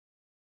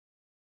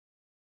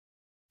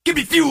Give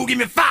me fuel, give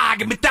me fire,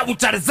 give me that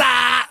which I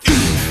desire.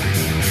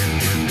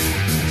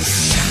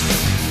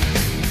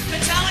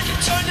 Metallica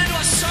turned into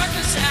a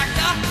circus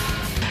actor.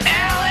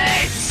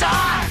 LA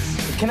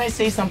sauce! Can I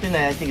say something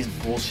that I think is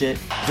bullshit?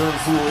 During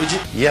Fool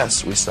Agent?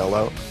 Yes, we sell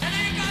out.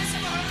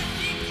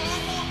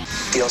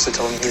 He also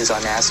told me he was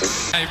on acid.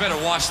 Hey, you better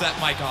wash that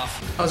mic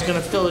off. I was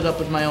gonna fill it up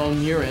with my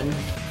own urine.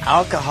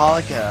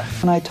 Alcoholica.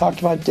 And I talked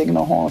about digging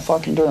a hole in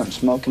fucking dirt and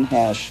smoking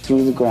hash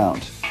through the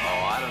ground. Oh,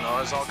 I don't know.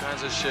 There's all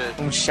kinds of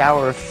shit.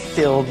 Shower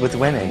filled with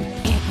women.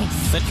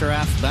 Sit your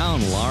ass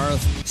down, Laura.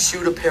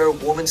 Shoot a pair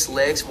of woman's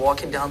legs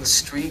walking down the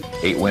street.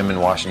 8 women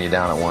washing you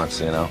down at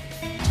once, you know?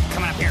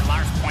 Come on up here,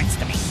 Lars points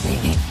to me.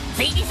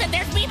 See, he said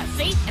there's Beavis,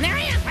 see? And there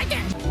I am, right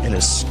there. And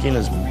his skin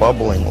is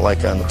bubbling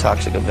like on the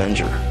Toxic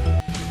Avenger.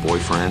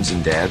 Boyfriends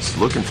and dads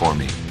looking for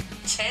me.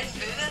 10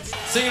 minutes?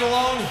 Singing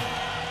along,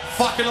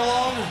 fucking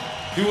along,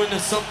 doing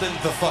something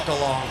the fuck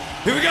along.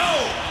 Here we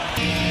go!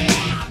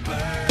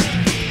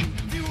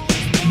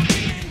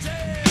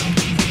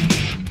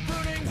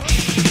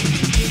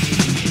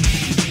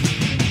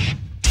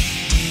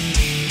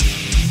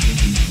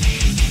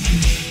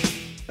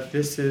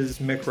 This is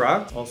Mick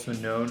Rock, also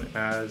known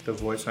as the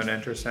voice on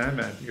Enter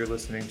Sandman. You're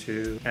listening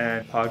to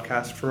And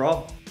Podcast for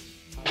All.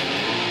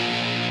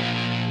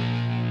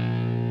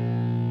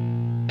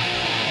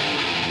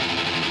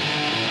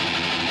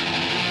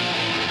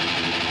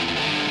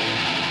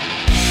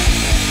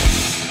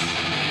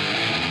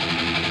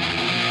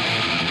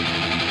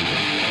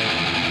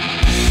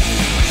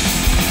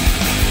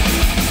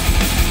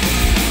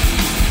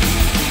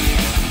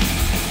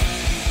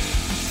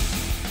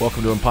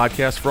 Welcome to a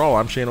Podcast for All.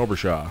 I'm Shane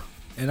Obershaw.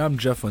 And I'm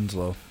Jeff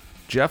Winslow.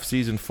 Jeff,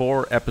 Season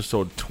 4,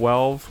 Episode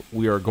 12.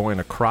 We are going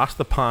across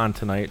the pond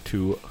tonight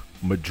to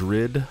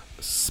Madrid,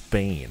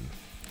 Spain.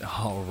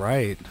 All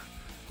right.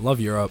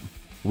 Love Europe.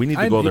 We need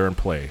to go there and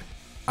play.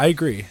 I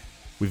agree.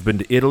 We've been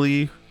to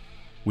Italy.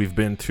 We've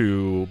been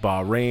to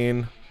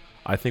Bahrain.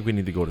 I think we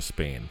need to go to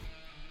Spain.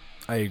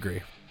 I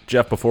agree.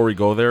 Jeff, before we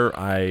go there,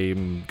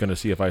 I'm going to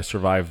see if I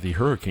survive the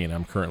hurricane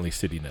I'm currently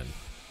sitting in.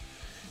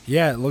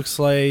 Yeah, it looks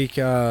like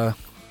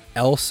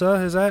Elsa,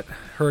 is that?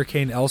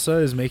 Hurricane Elsa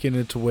is making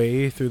its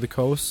way through the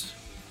coast.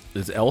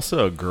 Is Elsa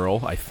a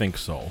girl? I think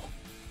so.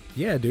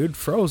 Yeah, dude,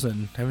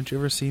 Frozen. Haven't you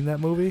ever seen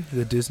that movie?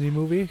 The Disney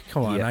movie?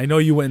 Come on, yeah. I know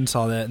you went and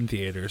saw that in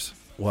theaters.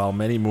 Well,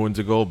 many moons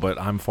ago, but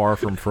I'm far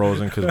from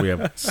Frozen because we have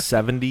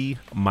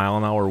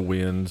 70-mile-an-hour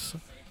winds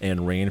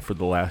and rain for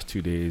the last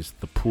 2 days.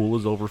 The pool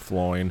is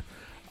overflowing.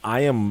 I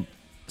am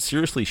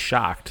seriously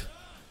shocked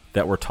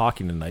that we're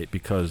talking tonight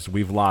because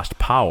we've lost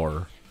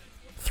power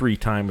 3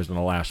 times in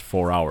the last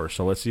 4 hours.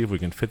 So let's see if we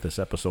can fit this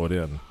episode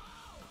in.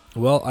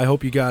 Well, I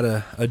hope you got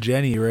a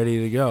Jenny ready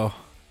to go.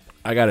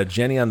 I got a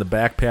Jenny on the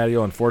back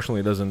patio. Unfortunately,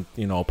 it doesn't,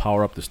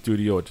 power up the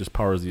studio. It just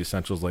powers the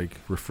essentials like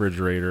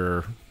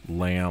refrigerator,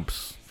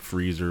 lamps,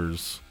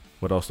 freezers.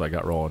 What else do I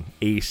got rolling?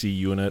 AC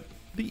unit.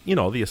 The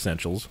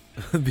essentials.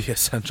 The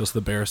essentials,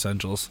 the bare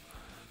essentials.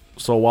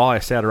 So while I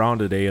sat around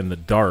today in the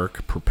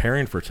dark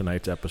preparing for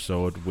tonight's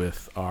episode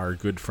with our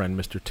good friend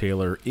Mr.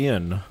 Taylor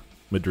in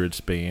Madrid,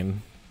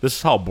 Spain, this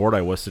is how bored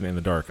I was sitting in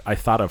the dark. I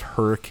thought of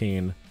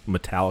Hurricane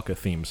Metallica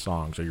themed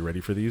songs. Are you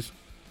ready for these?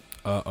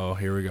 Uh-oh,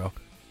 here we go.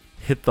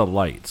 Hit the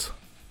Lights.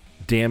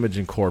 Damage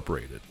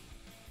Incorporated.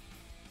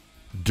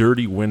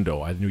 Dirty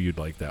Window. I knew you'd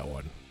like that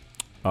one.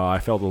 I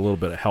felt a little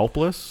bit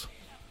helpless.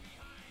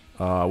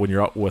 When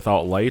you're out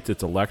without lights,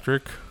 it's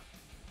electric.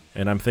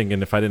 And I'm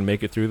thinking if I didn't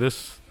make it through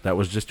this, that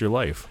was just your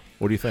life.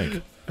 What do you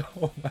think?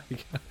 Oh my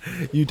God.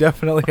 You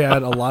definitely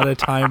had a lot of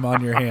time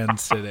on your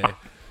hands today.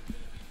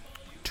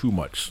 Too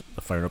much.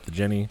 Firing up the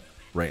Jenny,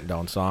 writing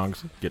down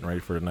songs, getting ready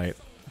for tonight.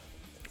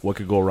 What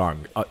could go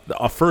wrong?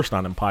 A first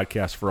on a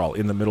Podcast for All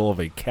in the middle of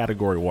a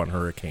Category 1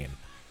 hurricane.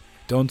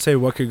 Don't say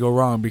what could go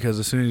wrong because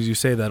as soon as you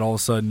say that, all of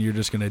a sudden you're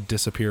just going to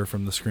disappear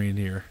from the screen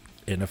here.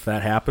 And if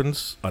that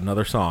happens,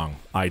 another song,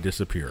 I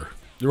Disappear.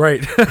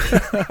 Right.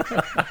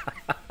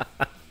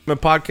 A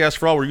Podcast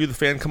for All, were you the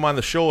fan? Come on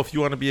the show. If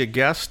you want to be a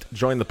guest,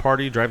 join the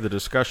party, drive the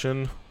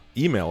discussion,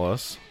 email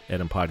us at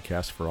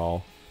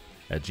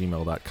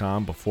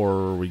podcastforall@gmail.com.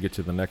 Before we get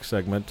to the next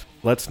segment,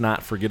 let's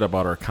not forget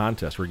about our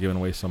contest. We're giving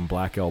away some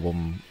Black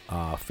Album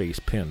face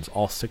pins,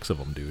 all 6 of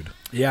them, dude.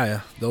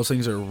 Yeah, those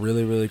things are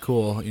really, really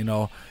cool.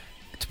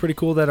 It's pretty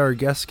cool that our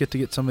guests get to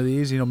get some of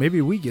these.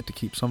 Maybe we get to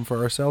keep some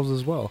for ourselves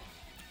as well.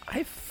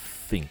 I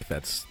think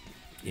that's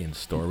in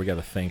store. We got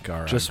to thank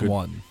our... Just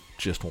one.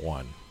 Just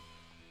one.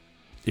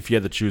 If you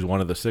had to choose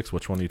one of the 6,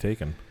 which one are you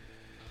taking?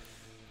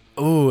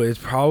 Oh, it'd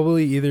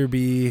probably either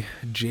be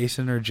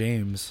Jason or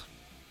James.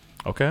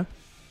 Okay.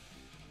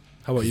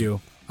 How about you?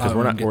 Because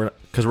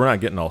we're not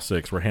getting all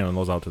 6. We're handing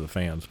those out to the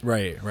fans.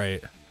 Right.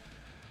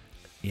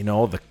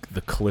 The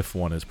Cliff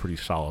one is pretty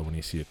solid when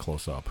you see it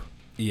close up.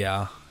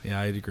 Yeah,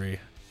 I'd agree.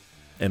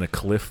 And a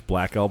Cliff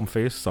Black Album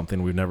face,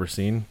 something we've never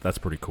seen. That's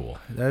pretty cool.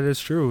 That is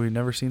true. We've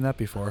never seen that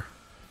before.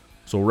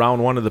 So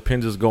round 1 of the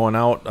pins is going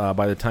out.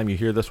 By the time you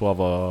hear this, we'll have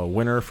a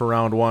winner for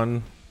round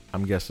 1.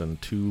 I'm guessing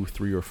 2,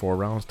 3, or 4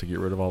 rounds to get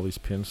rid of all these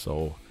pins.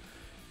 So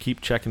Keep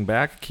checking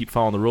back. Keep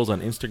following the rules on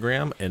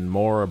Instagram, and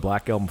more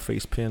Black Album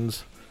face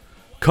pins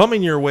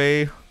coming your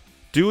way.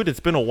 Dude,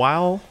 it's been a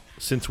while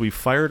since we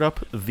fired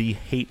up the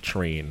hate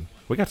train.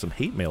 We got some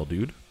hate mail,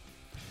 dude.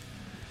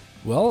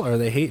 Well, are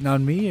they hating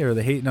on me, or are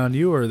they hating on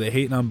you, or are they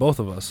hating on both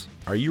of us?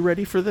 Are you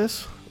ready for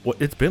this? Well,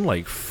 it's been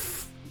like,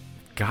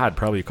 God,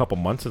 probably a couple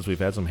months since we've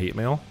had some hate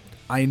mail.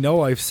 I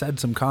know I've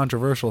said some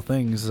controversial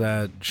things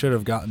that should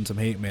have gotten some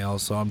hate mail,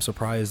 so I'm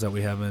surprised that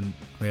we haven't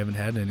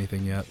had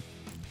anything yet.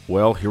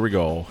 Well, here we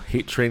go.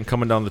 Hate train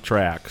coming down the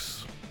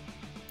tracks.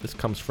 This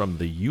comes from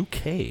the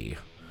UK.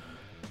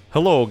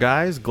 Hello,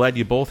 guys. Glad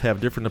you both have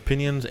different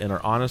opinions and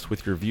are honest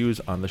with your views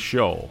on the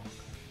show.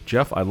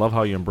 Jeff, I love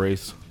how you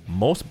embrace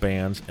most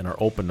bands and are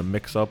open to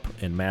mix-up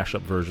and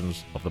mash-up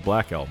versions of the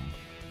Black Album.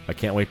 I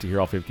can't wait to hear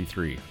all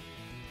 53.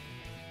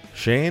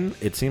 Shane,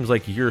 it seems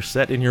like you're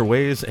set in your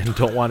ways and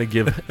don't want to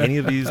give any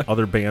of these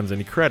other bands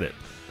any credit.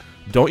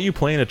 Don't you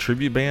play in a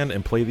tribute band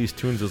and play these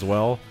tunes as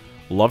well?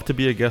 Love to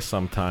be a guest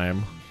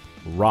sometime.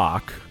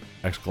 Rock! !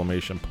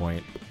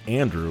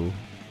 Andrew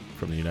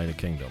from the United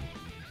Kingdom.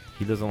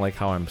 He doesn't like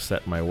how I'm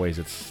set in my ways.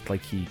 It's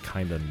like he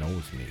kind of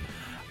knows me.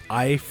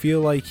 I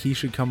feel like he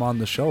should come on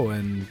the show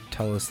and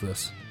tell us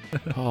this.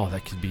 Oh,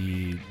 that could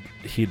be...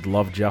 He'd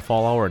love Jeff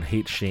all hour and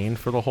hate Shane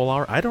for the whole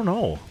hour? I don't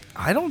know.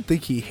 I don't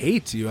think he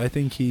hates you. I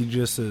think he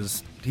just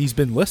is... He's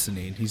been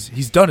listening.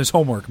 He's done his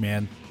homework,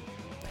 man.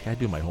 Hey, I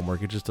do my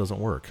homework. It just doesn't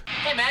work.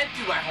 Hey, man,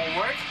 do my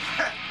homework.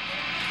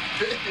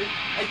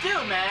 I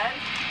do, man.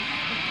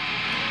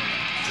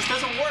 It just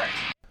doesn't work.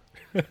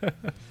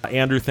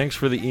 Andrew, thanks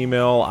for the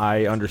email.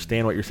 I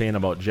understand what you're saying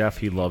about Jeff.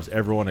 He loves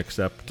everyone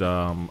except,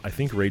 I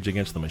think, Rage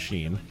Against the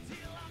Machine.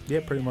 Yeah,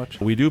 pretty much.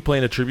 We do play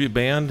in a tribute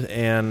band,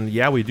 and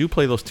yeah, we do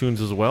play those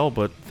tunes as well,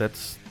 but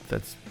that's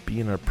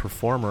being a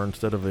performer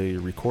instead of a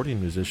recording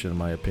musician, in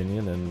my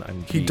opinion.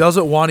 And he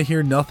doesn't want to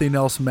hear Nothing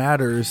Else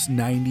Matters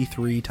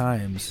 93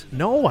 times.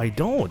 No, I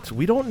don't.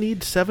 We don't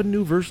need 7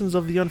 new versions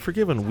of The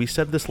Unforgiven. We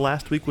said this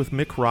last week with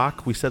Mick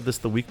Rock. We said this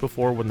the week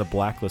before when the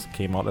Blacklist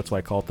came out. That's why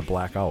I call it the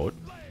Blackout.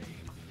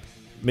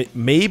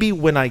 Maybe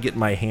when I get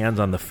my hands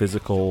on the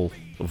physical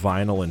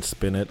vinyl and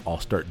spin it, I'll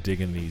start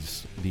digging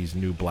these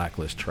new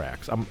Blacklist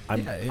tracks.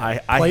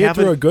 I play it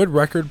through a good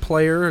record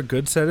player, a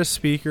good set of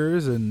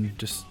speakers, and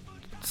just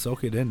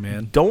soak it in,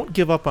 man. Don't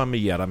give up on me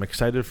yet. I'm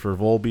excited for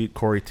Volbeat,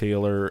 Corey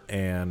Taylor,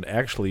 and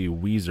actually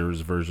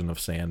Weezer's version of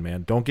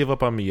Sandman. Don't give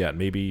up on me yet.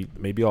 Maybe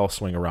I'll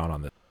swing around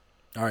on this.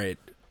 All right,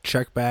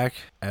 check back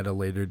at a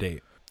later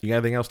date. You got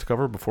anything else to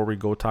cover before we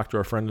go talk to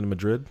our friend in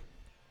Madrid?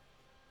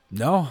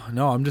 No,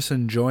 I'm just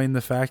enjoying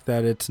the fact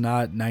that it's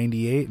not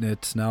 98 and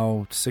it's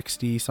now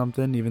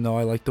 60-something. Even though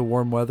I like the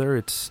warm weather,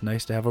 it's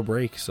nice to have a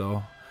break.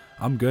 So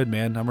I'm good,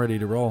 man. I'm ready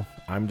to roll.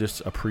 I'm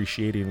just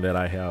appreciating that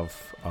I have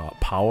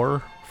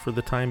power for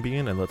the time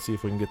being, and let's see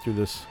if we can get through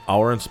this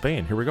hour in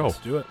Spain. Here we go. Let's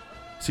do it.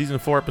 Season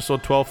 4,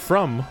 Episode 12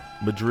 from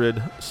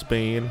Madrid,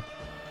 Spain.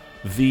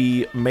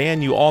 The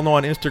man you all know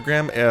on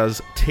Instagram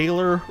as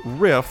Taylor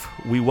Riff.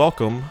 We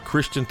welcome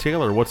Christian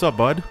Taylor. What's up,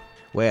 bud?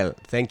 Well,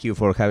 thank you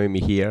for having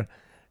me here.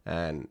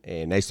 And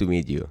nice to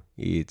meet you.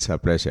 It's a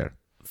pleasure.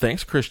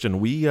 Thanks, Christian.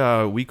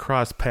 We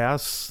crossed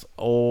paths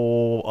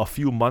a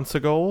few months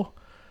ago,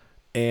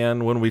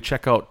 and when we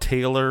check out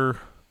Taylor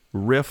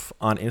Riff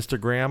on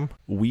Instagram,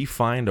 we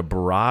find a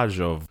barrage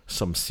of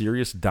some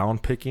serious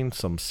downpicking,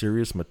 some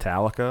serious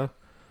Metallica,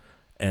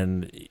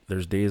 and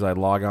there's days I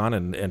log on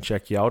and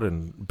check you out,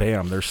 and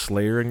bam, there's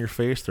Slayer in your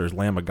face, there's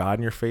Lamb of God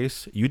in your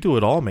face. You do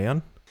it all,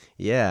 man.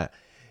 Yeah.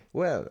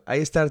 Well,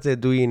 I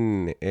started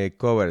doing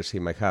covers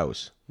in my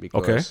house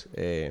because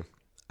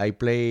I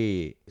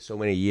play so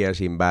many years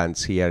in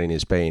bands here in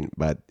Spain,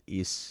 but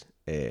it's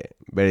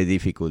very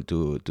difficult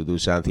to do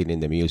something in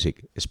the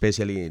music,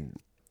 especially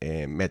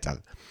in metal.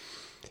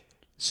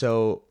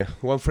 So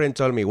one friend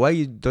told me,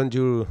 why don't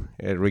you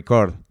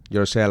record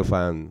yourself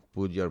and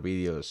put your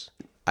videos?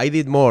 I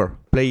did more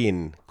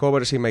playing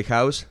covers in my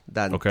house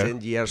than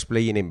 10 years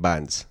playing in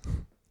bands.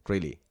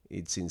 Really,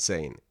 it's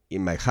insane.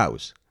 In my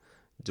house.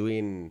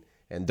 Doing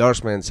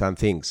endorsements and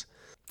things.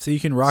 So you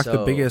can rock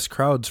the biggest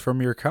crowds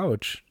from your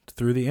couch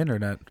through the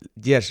internet.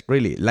 Yes,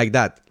 really, like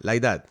that.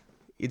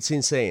 It's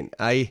insane.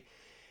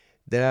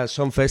 There are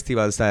some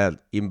festivals that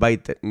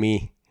invited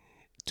me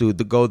to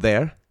go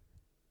there,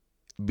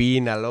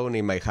 being alone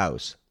in my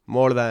house,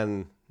 more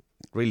than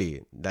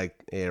really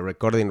like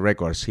recording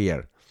records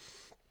here.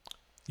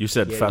 You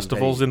said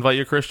festivals invite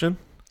you, Christian?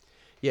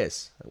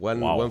 Yes,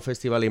 one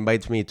festival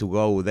invites me to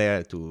go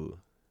there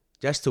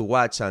just to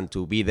watch and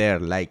to be there,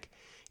 like,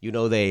 the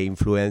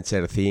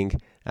influencer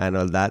thing and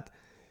all that.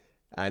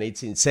 And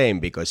it's insane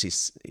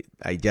because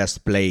I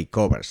just play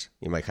covers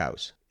in my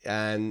house.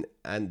 And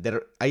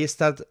there, I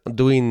start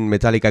doing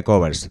Metallica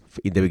covers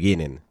in the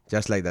beginning,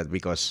 just like that,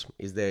 because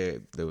it's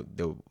the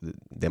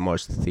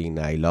most thing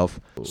I love.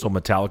 So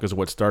Metallica is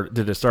what started.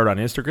 Did it start on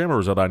Instagram or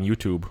was it on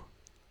YouTube?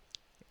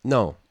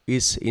 No,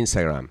 it's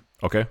Instagram.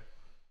 Okay.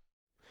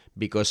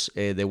 Because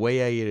the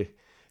way I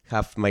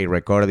have my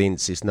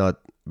recordings is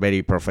not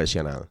very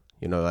professional.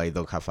 I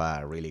don't have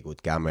a really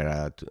good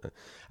camera.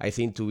 I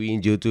think to be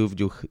in YouTube,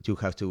 you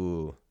have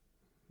to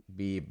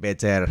be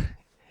better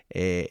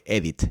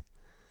edit.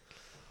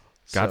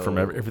 From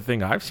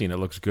everything I've seen, it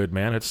looks good,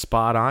 man. It's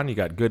spot on. You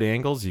got good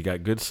angles, you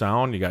got good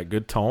sound, you got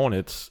good tone.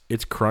 It's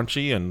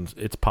crunchy and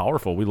it's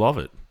powerful. We love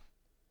it.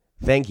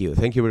 Thank you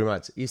very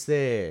much. It's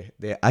the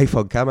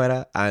iPhone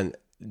camera, and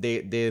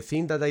the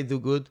thing that I do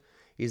good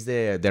is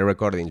the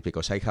recordings,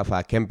 because I have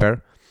a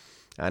Kemper,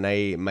 and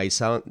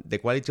the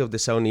quality of the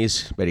sound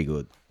is very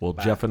good. Well,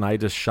 Jeff and I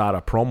just shot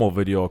a promo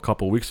video a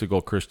couple weeks ago,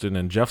 Christian,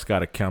 and Jeff's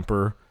got a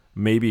Kemper.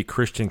 Maybe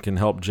Christian can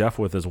help Jeff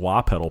with his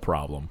wah pedal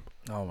problem.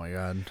 Oh my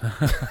God!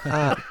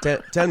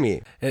 Tell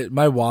me,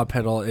 my wah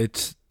pedal.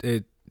 It's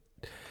an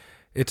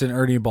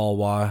Ernie Ball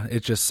wah.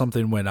 It just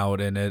something went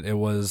out in it. It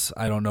was,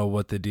 I don't know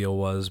what the deal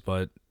was,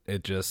 but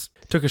it just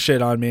took a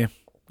shit on me.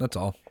 That's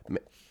all.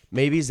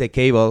 Maybe it's the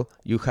cable.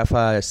 You have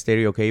a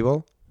stereo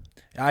cable.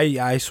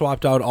 I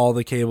swapped out all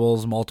the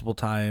cables multiple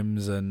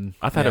times, and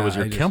I thought it was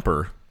your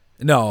Kemper.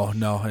 No,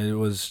 it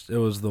was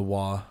the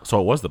wah. So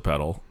it was the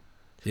pedal.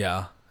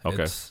 Yeah.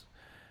 Okay.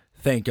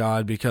 Thank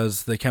God,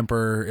 because the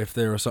Kemper, if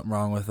there was something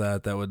wrong with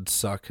that would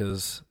suck,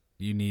 because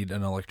you need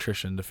an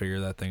electrician to figure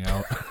that thing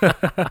out.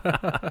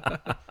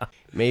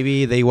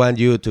 Maybe they want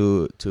you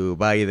to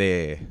buy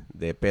the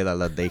pedal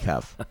that they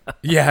have.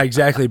 Yeah,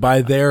 exactly.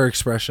 Buy their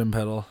expression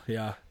pedal.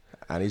 Yeah.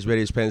 And it's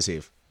very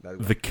expensive.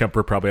 The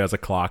Kemper probably has a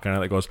clock on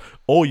it that goes,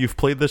 "Oh, you've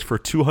played this for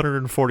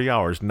 240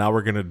 hours. Now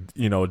we're going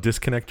to,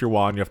 disconnect your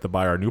wah and you have to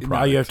buy our new product."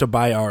 Now you have to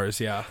buy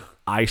ours, yeah.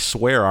 I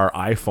swear our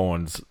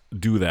iPhones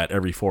do that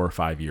every 4 or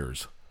 5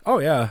 years. Oh,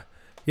 yeah.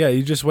 Yeah,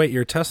 you just wait.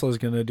 Your Tesla's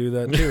going to do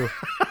that, too.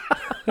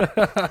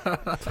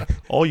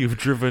 Oh, you've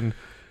driven,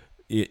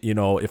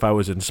 if I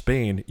was in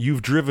Spain,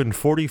 you've driven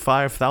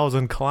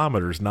 45,000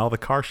 kilometers. Now the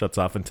car shuts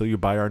off until you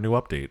buy our new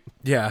update.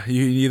 Yeah,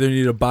 you either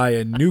need to buy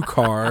a new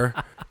car,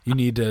 you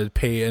need to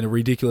pay a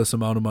ridiculous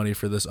amount of money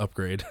for this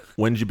upgrade.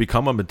 When did you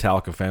become a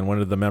Metallica fan? When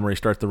did the memory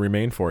start to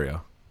remain for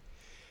you?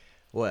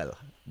 Well,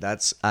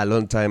 that's a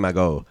long time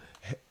ago.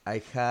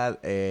 I had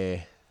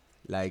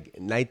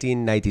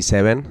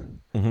 1997.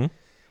 Mm-hmm.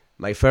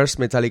 My first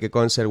Metallica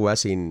concert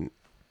was in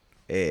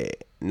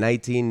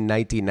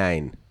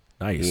 1999.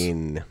 Nice.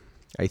 In,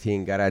 I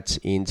think, Garage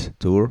Inc.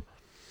 tour.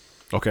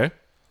 Okay.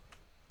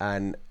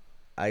 And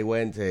I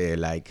went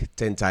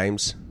 10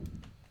 times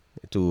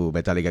to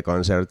Metallica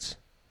concerts.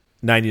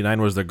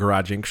 99 was the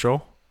Garage Inc.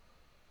 show?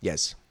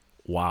 Yes.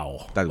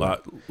 Wow. That one.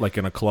 Like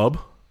in a club?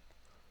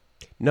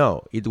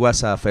 No, it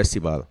was a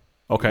festival.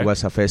 Okay. It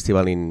was a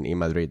festival in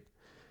Madrid.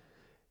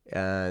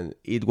 And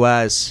it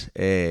was,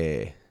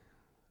 I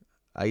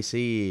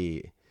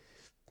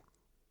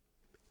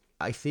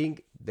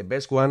think the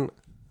best one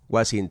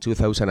was in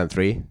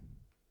 2003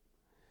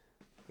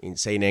 in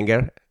Saint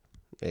Anger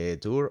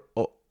tour,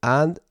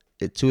 and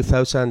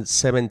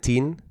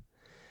 2017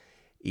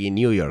 in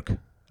New York.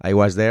 I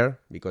was there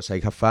because I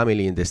have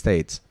family in the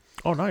States.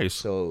 Oh, nice.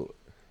 So,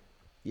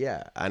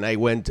 yeah, and I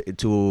went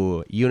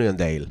to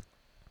Uniondale,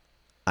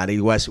 and it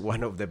was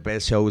one of the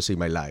best shows in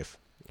my life.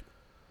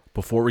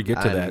 Before we get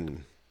to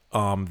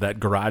that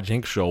Garage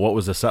Inc. show, what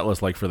was the set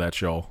list like for that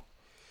show?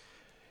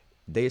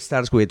 They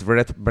start with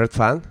Brett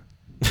Fan.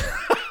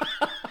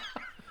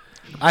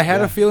 I had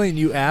a feling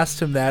you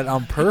asked him that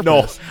on purpose.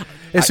 No.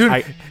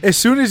 As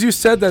soon as you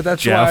said that,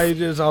 that's Jeff, why I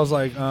was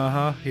like,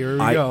 here we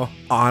go.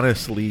 I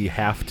honestly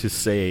have to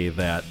say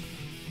that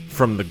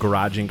from the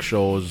Garage Inc.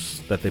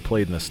 shows that they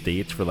played in the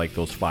States for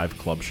those 5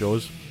 club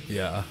shows.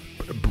 Yeah.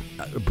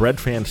 Bread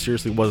Fan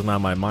seriously wasn't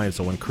on my mind,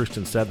 so when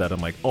Christian said that,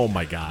 I'm like, oh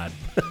my God.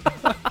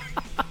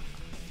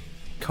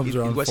 Comes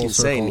around it was full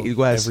insane. circle it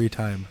was every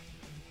time.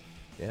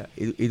 Yeah,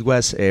 it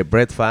was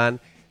Bread Fan.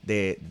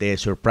 The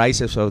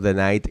surprises of the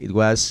night. It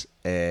was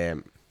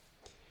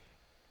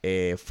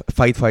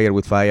Fight Fire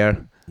with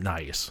Fire.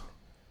 Nice.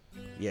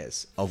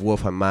 Yes, of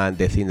Wolf and Man,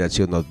 The Thing That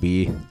Should Not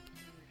Be.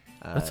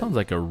 That sounds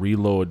like a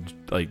Reload,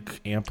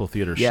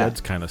 amphitheater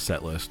sheds kind of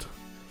set list.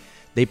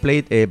 They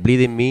played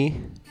Bleeding Me,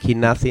 Kid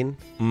Nothing.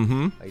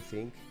 Mm-hmm. I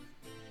think.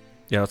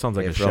 Yeah, that sounds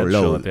like a shed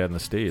show that they had in the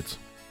States.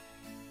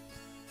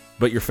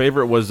 But your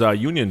favorite was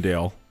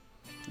Uniondale.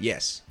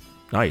 Yes.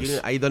 Nice.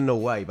 I don't know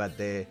why, but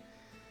the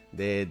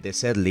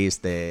set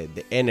list,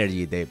 the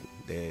energy,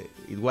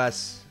 it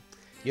was,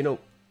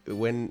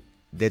 when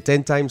the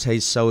 10 times I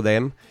saw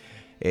them,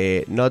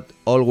 not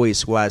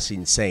always was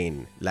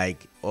insane.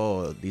 Like,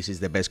 oh, this is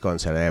the best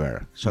concert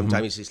ever.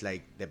 Sometimes it's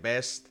like the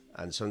best,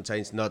 and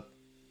sometimes not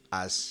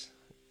as,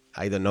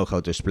 I don't know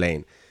how to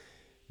explain.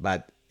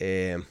 But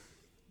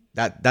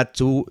that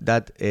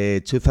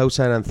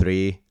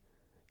 2003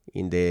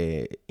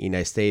 in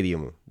a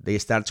stadium, they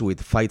start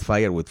with Fight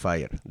Fire with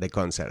Fire, the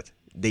concert.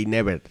 They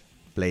never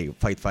play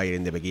Fight Fire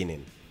in the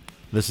beginning.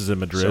 This is in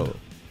Madrid? So,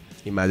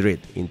 in Madrid,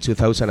 in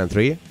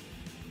 2003.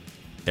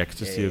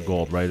 Ecstasy of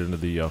Gold, right into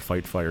the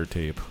Fight Fire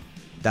tape.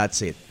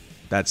 That's it.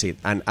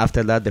 And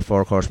after that, the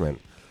Four Horsemen.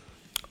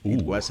 Ooh.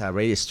 It was a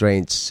very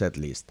strange set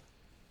list.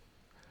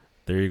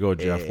 There you go,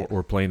 Jeff.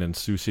 We're playing in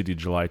Sioux City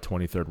July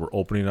 23rd. We're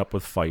opening up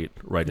with Fight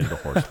right into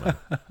Horsemen.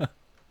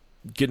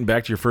 Getting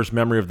back to your first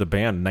memory of the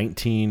band,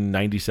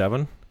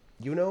 1997.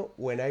 You know,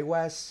 when I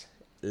was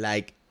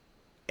like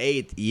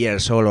 8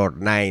 years old or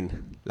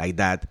 9, like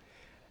that,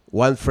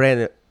 one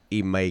friend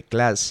in my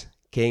class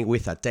came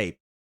with a tape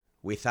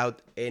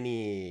without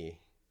any,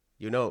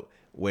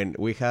 when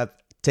we had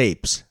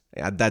tapes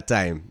at that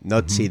time,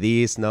 not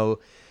CDs, no,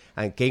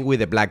 and came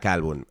with a Black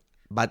Album.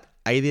 But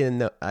I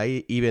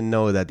even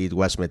know that it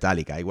was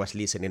Metallica. I was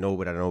listening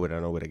over and over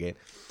and over again.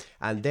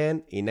 And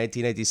then in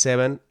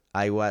 1997,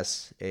 I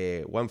was,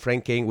 one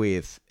friend came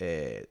with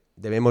The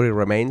Memory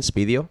Remains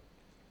video.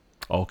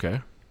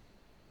 Okay.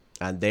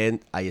 And then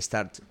I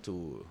started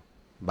to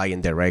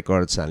buying the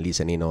records and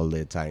listening all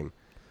the time.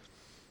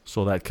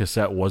 So that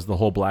cassette was the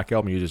whole Black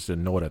Album, you just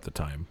didn't know it at the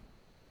time?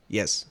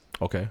 Yes.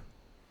 Okay.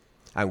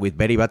 And with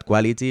very bad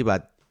quality,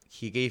 but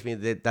he gave me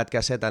that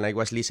cassette and I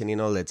was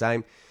listening all the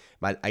time.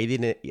 But I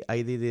didn't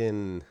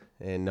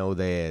know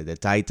the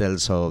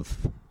titles of,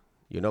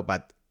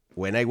 but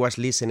when I was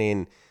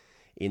listening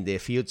in the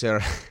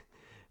future,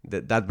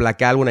 that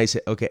Black Album, I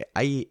said, okay,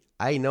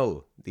 I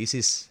know this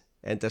is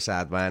Enter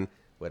Sandman,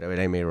 Wherever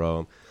I May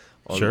Roam,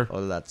 all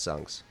that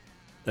songs.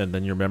 And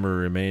then your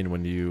memory remained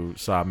when you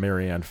saw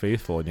Marianne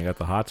Faithfull and you got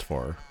the hots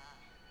for her.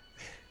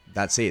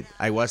 That's it.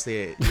 I was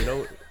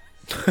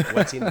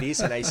watching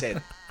this and I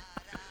said,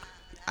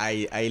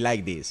 I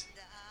like this.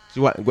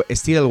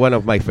 It's still one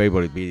of my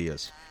favorite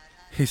videos.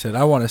 He said,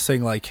 I want to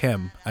sing like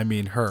him. I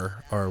mean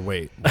her. Or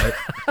wait. What?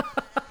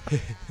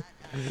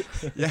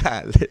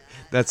 Yeah,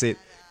 that's it.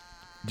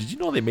 Did you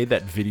know they made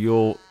that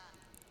video,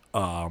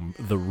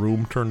 the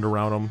room turned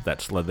around them?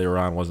 That sled they were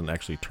on wasn't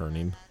actually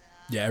turning.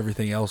 Yeah,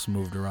 everything else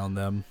moved around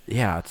them.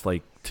 Yeah, it's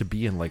like to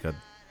be in like it's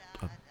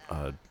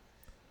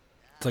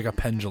like a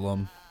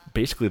pendulum.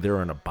 Basically,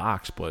 they're in a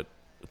box, but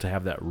to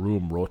have that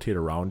room rotate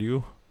around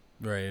you.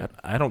 Right.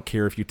 I don't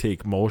care if you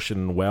take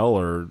motion well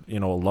or,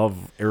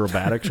 love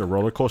aerobatics or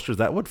roller coasters.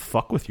 That would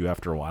fuck with you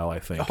after a while, I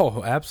think.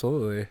 Oh,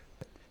 absolutely.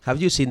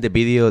 Have you seen the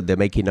video, the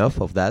making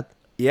of that?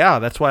 Yeah,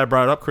 that's why I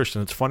brought it up,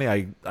 Christian. It's funny.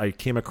 I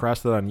came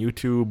across it on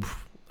YouTube.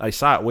 I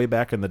saw it way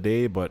back in the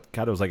day, but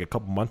God, it was like a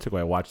couple months ago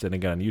I watched it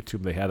again on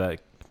YouTube. They had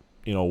that,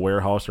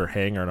 warehouse or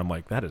hangar, and I'm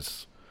like, that'd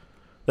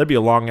be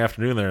a long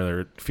afternoon there.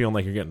 They're feeling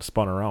like you're getting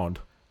spun around.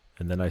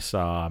 And then I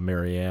saw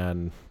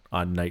Marianne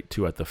on night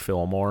 2 at the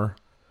Fillmore,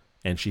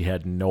 and she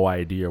had no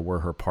idea where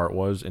her part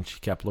was, and she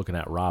kept looking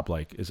at Rob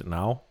like, is it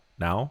now?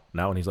 Now?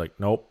 And he's like,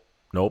 nope.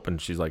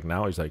 And she's like,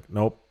 now? He's like,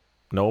 nope.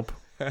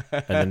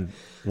 And then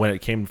when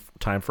it came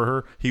time for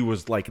her, he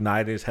was like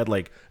nodding his head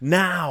like,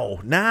 now.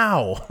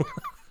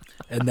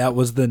 And that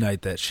was the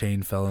night that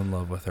Shane fell in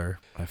love with her.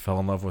 I fell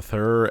in love with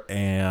her,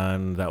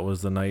 and that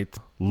was the night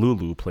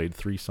Lulu played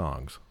 3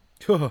 songs.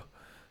 That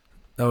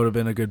would have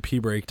been a good pee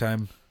break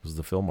time. It was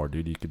the Fillmore,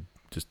 dude. You could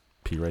just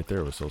pee right there.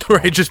 It was so small.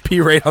 Right, just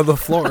pee right on the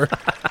floor.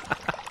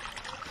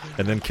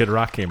 And then Kid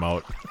Rock came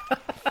out.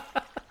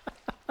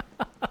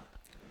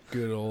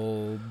 Good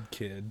old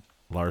kid.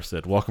 Lars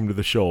said, welcome to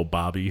the show,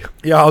 Bobby.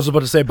 Yeah, I was about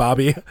to say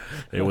Bobby.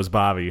 It was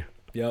Bobby.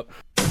 Yep.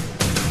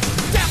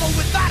 Devil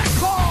without a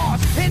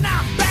cause, and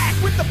I'm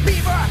back with the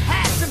beaver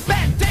hats and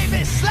Ben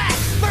Davis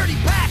slacks.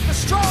 30-pack of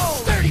stroll,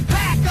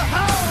 30-pack of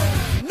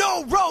hoe.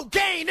 No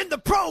Rogaine in the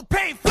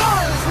propane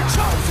flows. The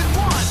chosen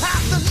one,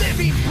 I'm the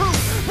living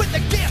proof. With the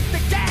gift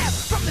of gab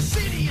from the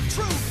city of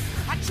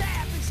truth. I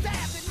jab and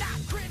stab and knock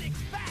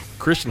critics back.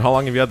 Christian, how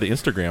long have you had the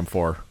Instagram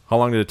for? How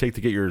long did it take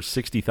to get your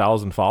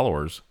 60,000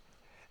 followers?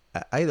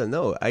 I don't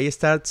know. I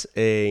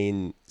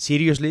started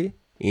seriously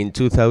in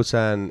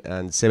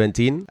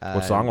 2017.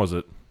 What song was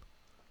it?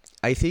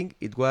 I think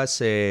it was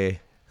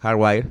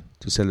Hardwired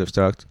to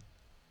Self-Destruct.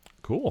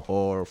 Cool.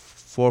 Or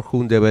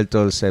 400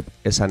 Beltles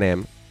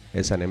S&M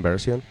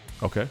version.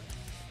 Okay.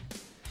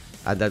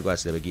 And that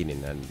was the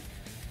beginning. And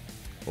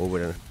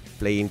over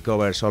playing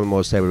covers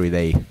almost every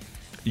day.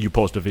 You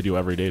post a video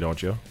every day,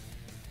 don't you?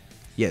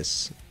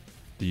 Yes.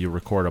 Do you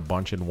record a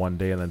bunch in one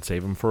day and then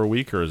save them for a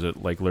week, or is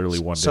it like literally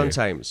one day?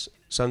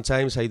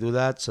 Sometimes I do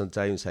that.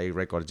 Sometimes I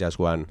record just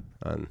one,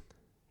 and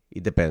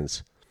it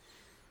depends.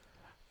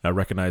 I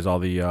recognize all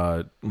the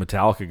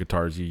Metallica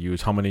guitars you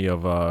use. How many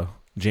of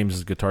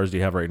James's guitars do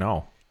you have right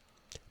now?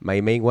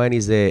 My main one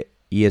is the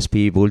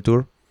ESP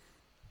Vulture.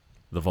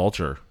 The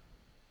Vulture.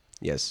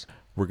 Yes.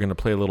 We're going to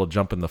play a little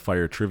Jump in the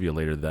Fire trivia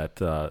later.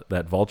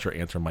 That Vulture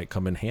answer might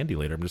come in handy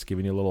later. I'm just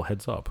giving you a little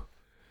heads up.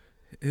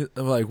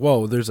 I'm like,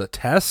 whoa, there's a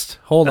test?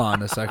 Hold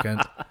on a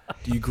second.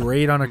 Do you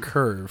grade on a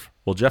curve?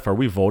 Well, Jeff, are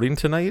we voting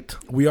tonight?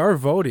 We are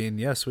voting.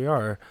 Yes, we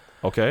are.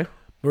 Okay.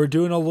 We're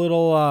doing a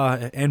little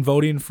and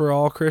voting for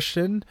all,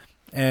 Christian.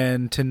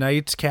 And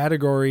tonight's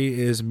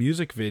category is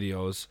music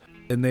videos.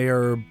 And they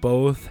are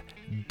both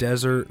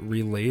desert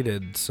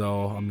related.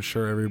 So I'm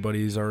sure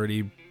everybody's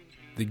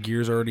the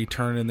gears are already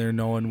turning there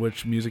knowing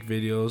which music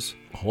videos.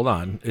 Hold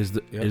on. Is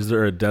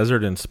there a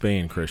desert in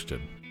Spain,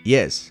 Christian?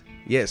 Yes.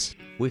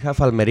 We have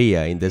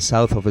Almeria in the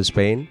south of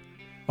Spain.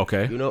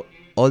 Okay. You know,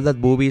 all that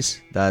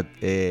movies, that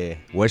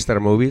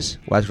Western movies,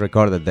 was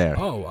recorded there.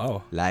 Oh,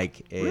 wow.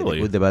 Like really?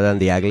 The Good, the Bad, and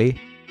the Ugly.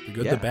 The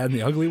Good, Yeah. the Bad, and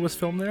the Ugly was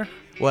filmed there?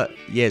 Well,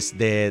 yes,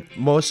 the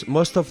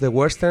most of the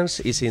westerns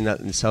is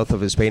in south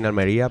of Spain,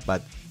 Almeria,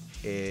 but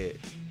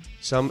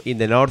some in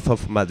the north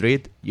of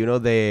Madrid. You know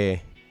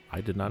I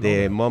did not know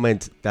the that.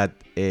 moment that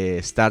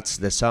starts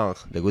the song,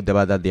 The Good, the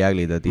Bad, and the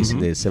Ugly, that is in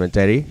the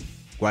cemetery,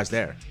 was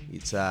there.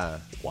 It's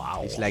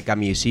wow. It's like a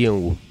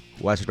museum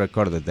was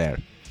recorded there.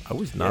 I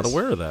was not Yes.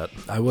 aware of that.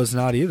 I was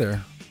not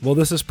either. Well,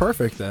 this is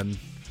perfect then.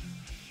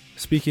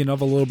 Speaking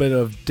of a little bit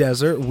of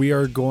desert, we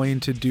are going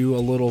to do a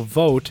little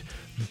vote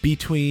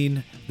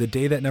between The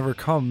Day That Never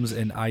Comes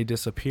and I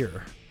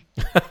Disappear.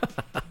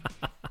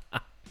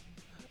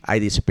 I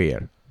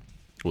Disappear.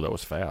 Oh, that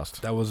was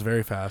fast. That was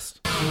very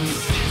fast.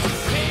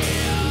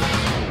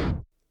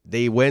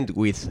 They went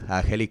with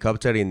a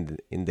helicopter in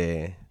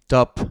the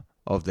top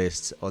of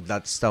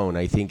that stone.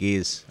 I think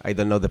I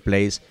don't know the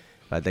place,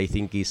 but I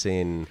think it's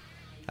in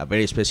a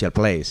very special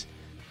place.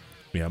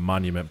 Yeah,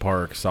 Monument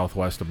Park,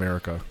 Southwest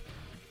America.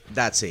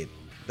 That's it.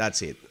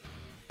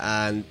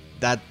 And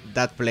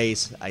that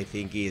place, I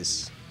think,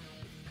 is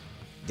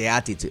the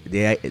attitude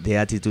the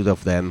attitude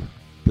of them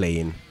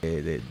playing.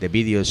 The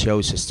video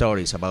shows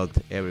stories about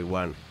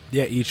everyone.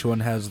 Yeah, each one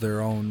has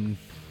their own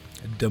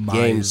demise,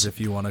 James, if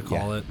you want to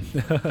call it.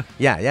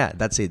 Yeah,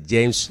 that's it.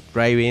 James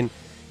driving,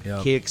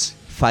 Yep. Hicks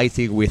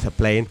fighting with a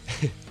plane.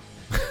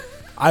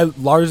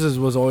 Lars's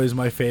was always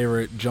my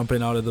favorite,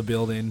 jumping out of the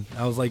building.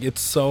 I was like,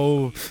 it's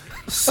so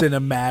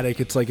cinematic.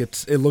 It's like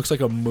it looks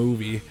like a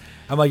movie.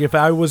 I'm like, if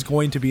I was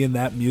going to be in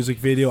that music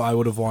video, I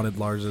would have wanted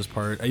Lars's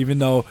part. Even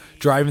though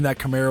driving that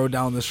Camaro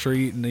down the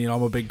street, and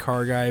I'm a big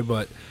car guy,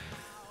 but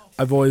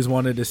I've always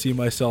wanted to see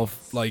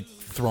myself like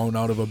thrown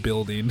out of a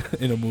building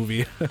in a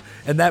movie.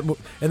 and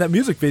that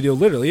music video,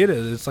 literally, it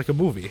is. It's like a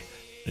movie.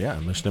 Yeah,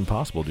 Mission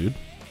Impossible, dude.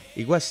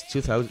 It was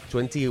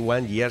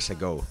 21 years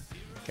ago.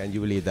 Can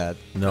you believe that?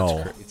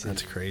 No.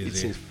 That's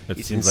crazy.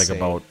 It seems like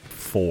about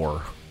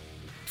 4.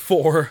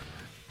 4.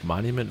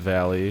 Monument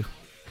Valley.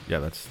 Yeah,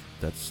 that's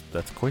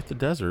quite the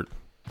desert.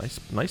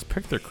 Nice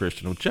pick there,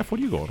 Christian. Well, Jeff, what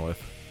are you going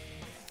with?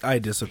 I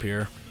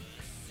Disappear.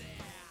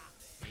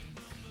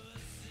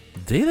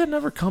 Day That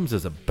Never Comes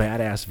is a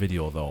badass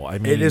video, though. I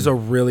mean, It is a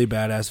really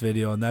badass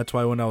video, and that's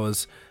why when I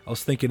was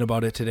thinking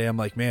about it today, I'm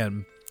like,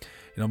 man,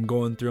 I'm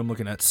going through, I'm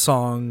looking at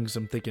songs,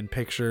 I'm thinking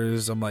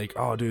pictures, I'm like,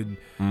 oh, dude.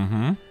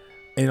 Mm-hmm.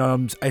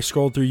 And I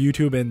scrolled through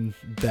YouTube, and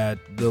the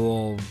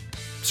little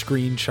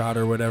screenshot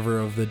or whatever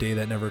of The Day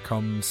That Never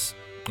Comes,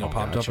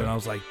 popped up, and I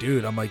was like,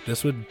 dude, I'm like,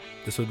 this would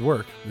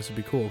work. This would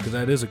be cool, because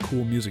that is a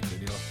cool music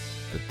video.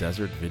 The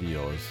desert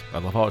videos. I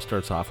love how it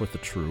starts off with the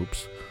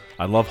troops.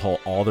 I love how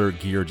all their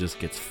gear just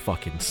gets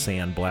fucking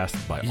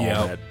sandblasted by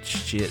all that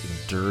shit and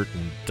dirt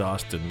and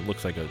dust, and it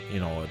looks like a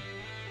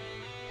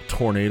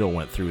tornado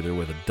went through there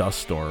with a dust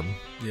storm.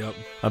 Yep.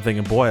 I'm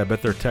thinking, boy, I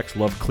bet their techs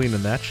love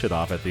cleaning that shit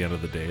off at the end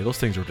of the day. Those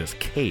things were just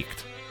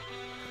caked.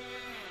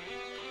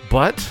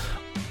 But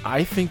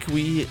I think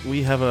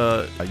we have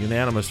a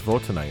unanimous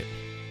vote tonight.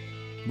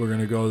 We're going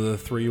to go the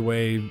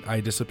 3-way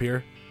I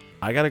Disappear.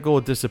 I got to go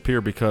with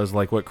Disappear because,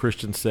 like what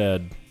Christian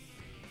said,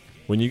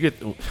 when you get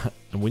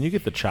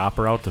the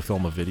chopper out to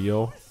film a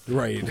video,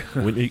 right?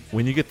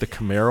 when you get the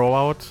Camaro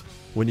out,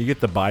 when you get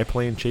the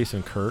biplane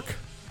chasing Kirk,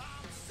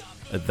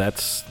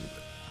 that's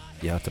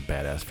a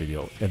badass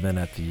video. And then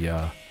at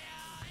the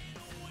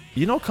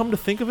come to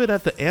think of it,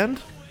 at the end,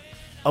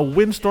 a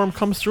windstorm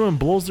comes through and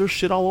blows their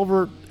shit all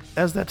over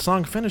as that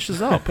song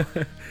finishes up.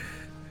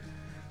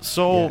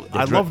 So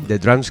I love the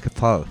drums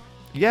fall.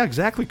 Yeah,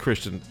 exactly,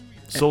 Christian.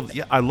 So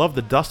yeah, I love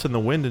the dust and the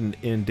wind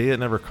in Day That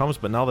Never Comes,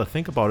 but now that I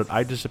think about it,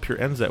 I Disappear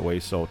ends that way,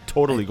 so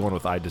totally going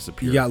with I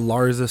Disappear. You got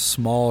Lars'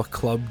 small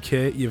club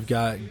kit. You've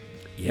got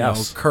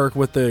Kirk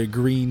with the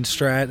green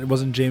strat.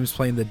 Wasn't James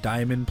playing the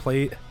diamond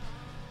plate?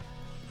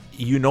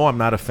 I'm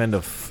not a fan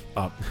of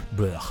I'm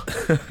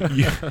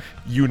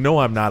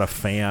not a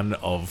fan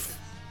of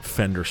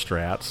Fender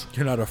Strats.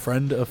 You're not a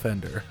friend of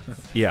Fender.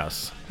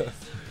 Yes.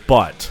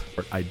 But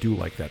I do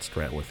like that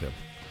Strat with him.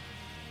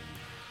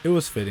 It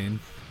was fitting.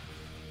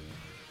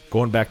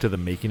 Going back to the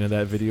making of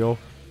that video,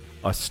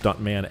 a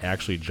stuntman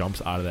actually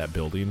jumps out of that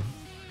building,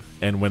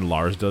 and when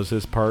Lars does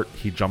his part,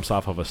 he jumps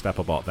off of a step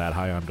about that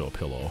high onto a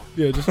pillow.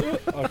 Yeah, just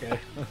okay.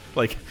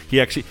 Like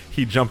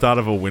he jumped out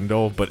of a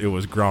window, but it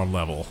was ground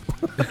level.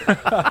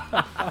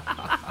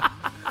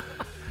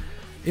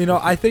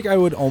 I think I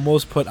would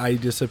almost put I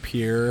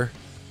Disappear.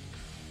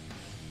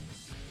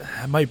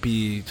 That might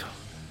be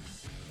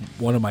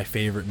one of my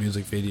favorite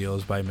music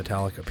videos by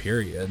Metallica,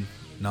 period.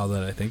 Now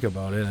that I think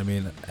about it, I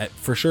mean,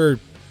 for sure,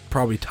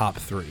 probably top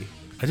 3.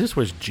 I just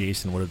wish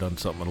Jason would have done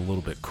something a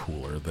little bit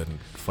cooler than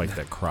fight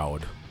that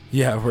crowd.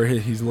 Yeah, where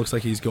he looks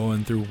like he's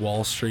going through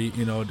Wall Street,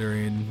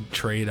 during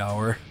trade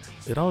hour.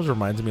 It always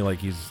reminds me like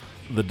he's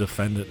the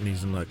defendant and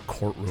he's in the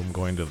courtroom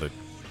going to the,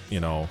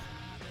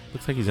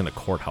 looks like he's in a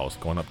courthouse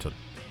going up to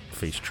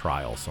face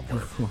trial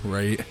somewhere.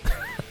 Right.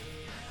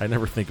 I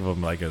never think of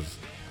him like as,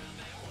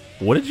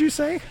 what did you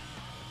say?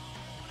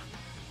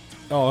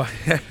 Oh,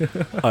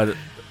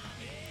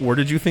 where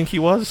did you think he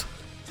was?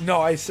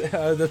 No,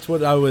 that's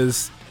what I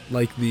was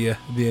like the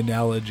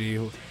analogy.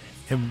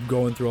 him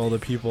going through all the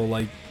people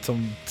like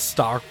some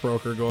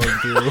stockbroker going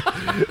through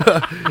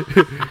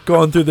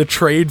going through the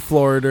trade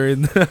floor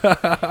during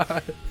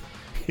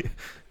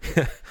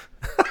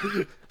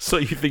So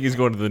you think he's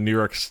going to the New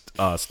York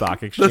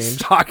Stock Exchange? The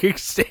stock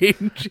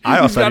exchange. I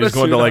also thought he was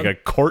going to like a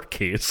court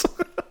case.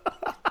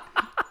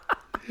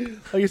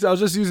 Like I said, I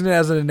was just using it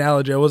as an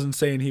analogy. I wasn't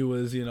saying he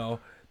was,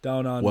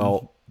 down on.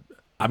 Well,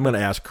 I'm going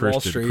to ask Wall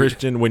Christian. Street.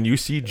 Christian, when you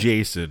see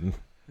Jason,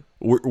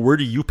 where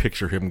do you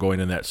picture him going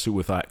in that suit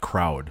with that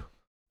crowd?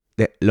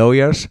 The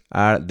lawyers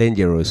are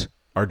dangerous.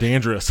 Are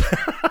dangerous.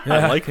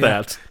 I like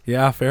that.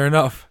 Yeah, fair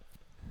enough.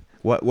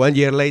 1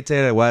 year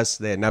later was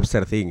the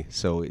Napster thing,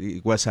 so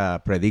it was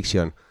a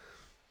prediction.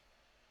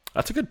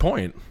 That's a good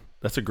point.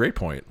 That's a great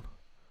point.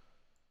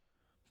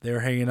 They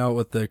were hanging out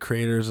with the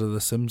creators of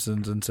The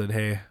Simpsons and said,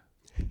 hey,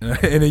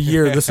 in a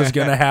year this is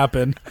going to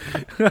happen.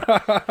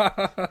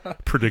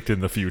 Predicting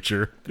the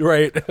future.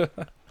 Right.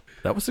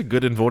 That was a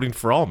good in voting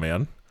for all,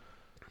 man.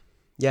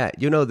 Yeah,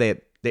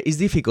 it's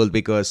difficult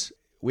because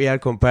we are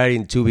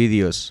comparing two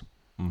videos.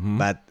 Mm-hmm.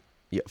 But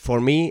for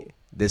me,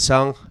 the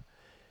song,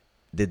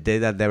 The Day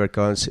That Never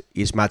Comes,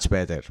 is much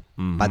better.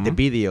 Mm-hmm. But the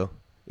video,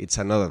 it's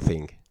another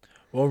thing.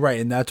 Well, right,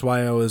 and that's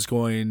why I was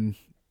going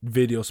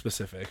video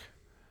specific.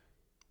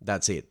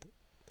 That's it.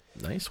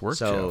 Nice work,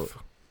 Jeff.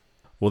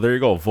 Well, there you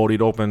go.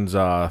 Voting opens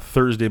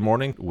Thursday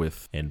morning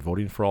and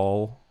voting for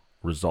all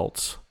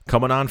results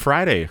coming on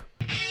Friday.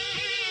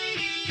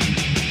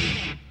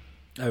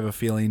 I have a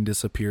feeling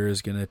Disappear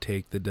is going to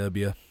take the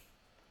W.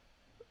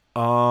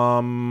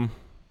 I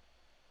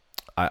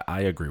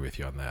agree with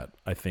you on that.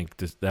 I think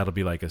that'll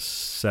be like a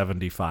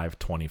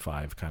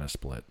 75-25 kind of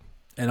split.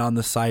 And on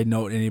the side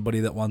note,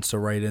 anybody that wants to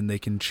write in, they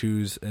can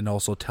choose and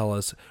also tell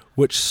us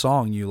which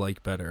song you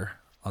like better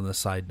on the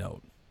side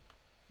note.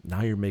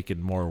 Now you're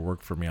making more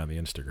work for me on the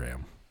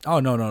Instagram. Oh,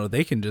 no.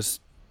 They can just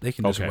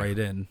write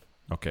in.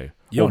 Okay.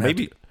 You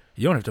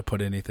don't have to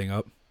put anything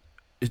up.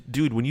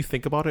 Dude, when you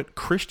think about it,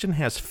 Christian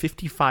has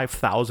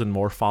 55,000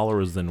 more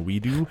followers than we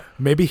do.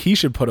 Maybe he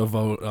should put a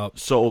vote up.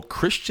 So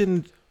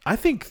Christian, I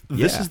think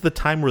this is the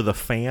time where the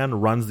fan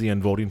runs the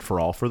voting for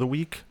all for the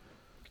week.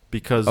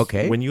 Because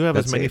when you have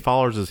as many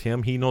followers as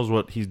him, he knows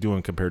what he's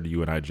doing compared to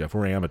you and I, Jeff.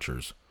 We're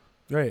amateurs.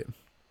 Right.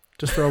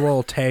 Just throw a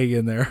little tag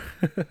in there.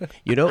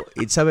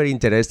 It's a very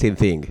interesting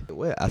thing.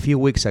 Well, a few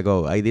weeks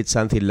ago, I did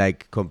something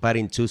like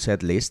comparing two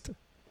set lists.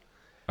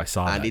 I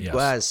saw that, and it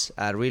was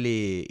a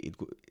really...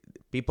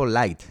 people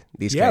liked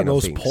these kind of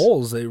those things.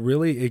 polls,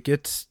 it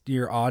gets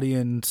your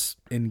audience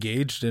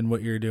engaged in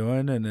what you're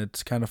doing, and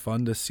it's kind of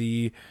fun to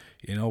see,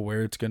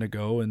 where it's going to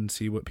go and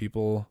see what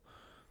people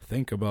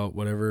think about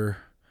whatever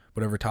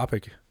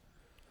topic.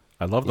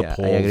 I love the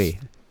polls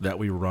that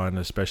we run,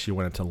 especially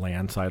when it's a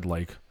landside,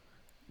 like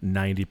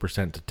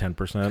 90% to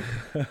 10%.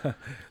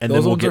 And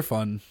those ones are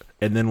fun.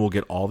 And then we'll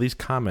get all these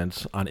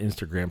comments on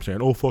Instagram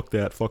saying, "Oh, fuck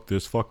that, fuck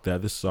this,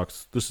 this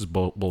sucks, this is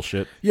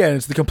bullshit." Yeah, and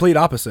it's the complete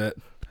opposite.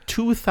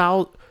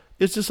 2,000.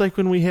 It's just like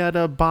when we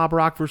had Bob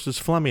Rock versus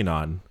Fleming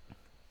on.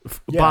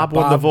 Bob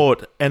won the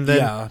vote, and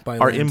then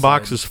our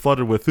inbox is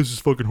flooded with, "This is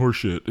fucking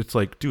horseshit." It's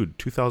like, dude,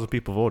 2,000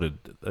 people voted.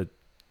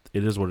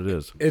 It is what it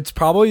is. It's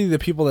probably the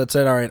people that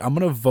said, all right, I'm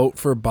going to vote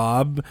for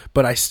Bob,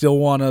 but I still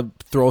want to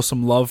throw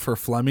some love for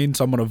Fleming,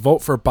 so I'm going to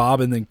vote for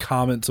Bob and then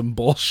comment some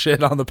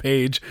bullshit on the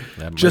page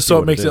just so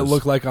it makes it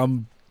look like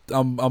I'm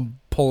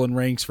pulling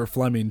ranks for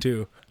Fleming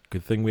too.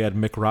 Good thing we had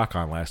Mick Rock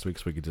on last week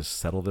so we could just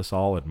settle this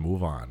all and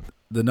move on.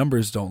 The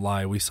numbers don't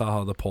lie. We saw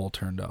how the poll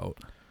turned out.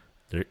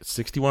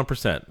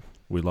 61%.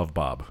 We love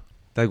Bob.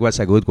 That was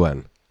a good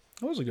one.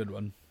 That was a good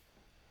one.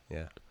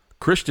 Yeah.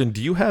 Christian,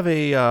 do you have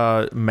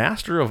a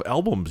master of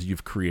albums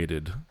you've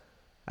created?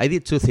 I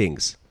did two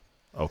things.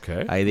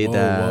 Okay. I did.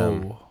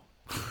 Whoa.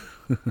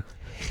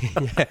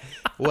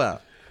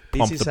 Well,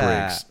 pump the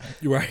brakes.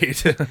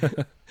 Right.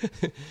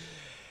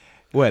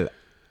 Well,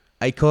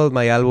 I called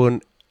my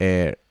album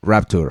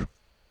Rapture.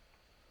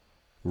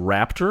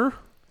 Rapture?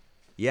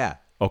 Yeah.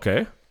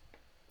 Okay.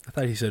 I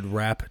thought he said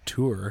Rap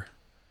Tour.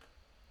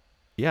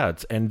 Yeah,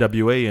 it's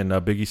NWA and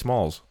Biggie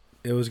Smalls.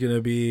 It was going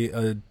to be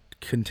a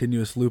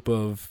continuous loop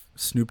of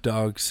Snoop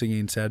Dogg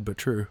singing Sad But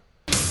True.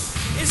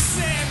 It's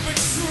sad but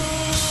true.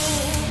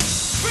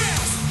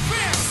 Bounce,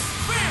 bounce,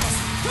 bounce.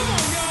 Come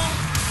on, y'all.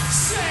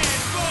 Sad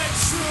but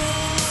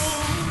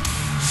true.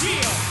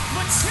 Yeah,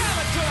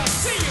 Metallica,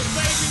 see you,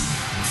 baby.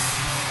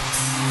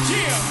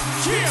 Yeah.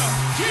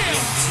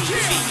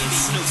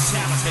 Snoop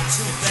Metallica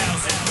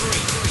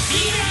 2003.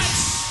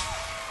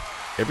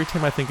 Every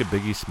time I think of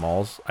Biggie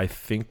Smalls, I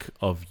think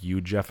of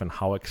you, Jeff, and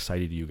how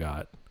excited you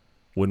got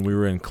when we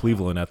were in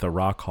Cleveland at the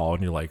Rock Hall,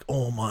 and you're like,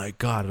 "Oh my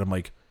God." And I'm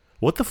like,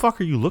 what the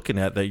fuck are you looking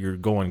at that you're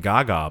going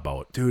gaga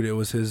about? Dude, it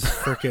was his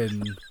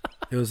freaking,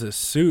 it was his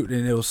suit,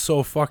 and it was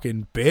so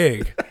fucking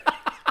big.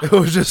 It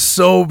was just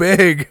so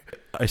big.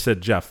 I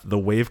said, "Jeff, the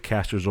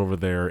Wavecaster's over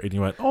there," and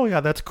you went, "Oh yeah,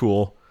 that's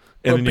cool."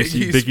 And then you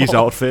see Biggie's Biggie's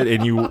outfit,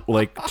 and you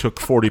took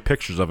 40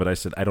 pictures of it. I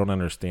said, "I don't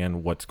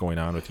understand what's going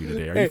on with you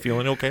today. Are you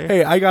feeling okay?"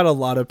 Hey, I got a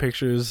lot of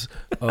pictures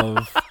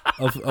of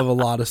a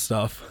lot of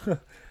stuff.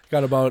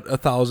 Got about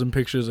 1,000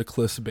 pictures of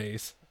Cliff's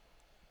bass.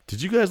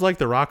 Did you guys like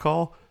the Rock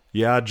Hall?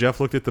 Yeah, Jeff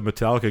looked at the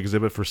Metallica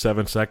exhibit for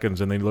 7 seconds,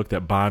 and then he looked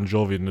at Bon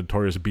Jovi and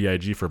Notorious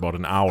B.I.G. for about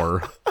an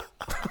hour.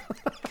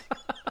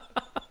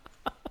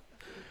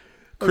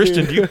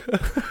 Christian,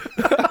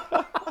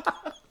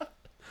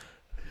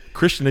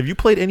 Christian, have you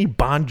played any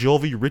Bon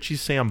Jovi, Richie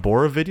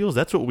Sambora videos?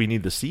 That's what we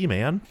need to see,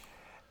 man.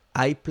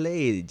 I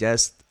played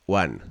just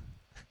one.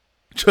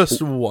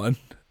 Just one.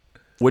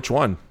 Which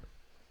one?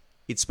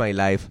 It's My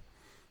Life.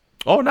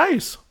 Oh,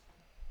 nice.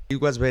 It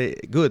was very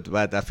good,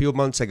 but a few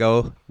months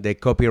ago, the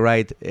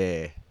copyright,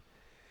 I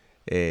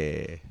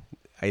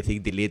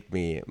think, delete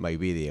my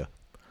video.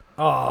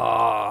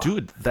 Oh,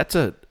 dude, that's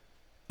a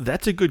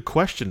good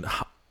question.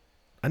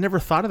 I never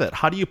thought of that.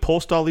 How do you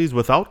post all these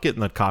without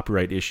getting a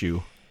copyright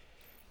issue?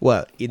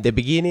 Well, in the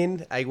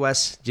beginning, I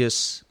was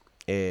just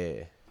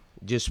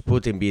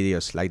putting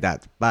videos like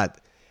that. But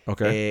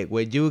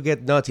when you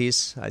get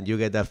noticed and you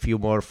get a few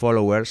more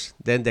followers,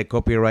 then the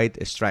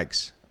copyright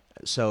strikes.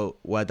 So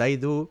what I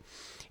do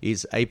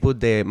is I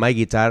put my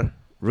guitar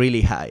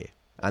really high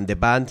and the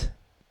band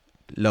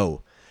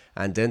low,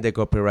 and then the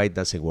copyright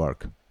doesn't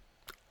work.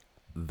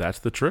 That's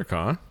the trick,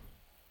 huh?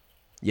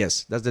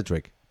 Yes, that's the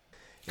trick.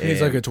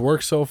 He's like, it's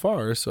worked so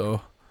far,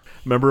 so...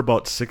 Remember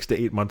about 6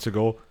 to 8 months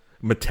ago,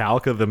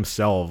 Metallica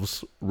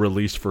themselves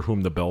released For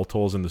Whom the Bell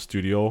Tolls in the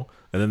studio,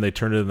 and then they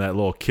turned it in that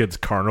little kids'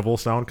 carnival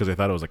sound because they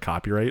thought it was a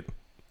copyright.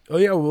 Oh,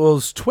 yeah, well, it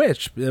was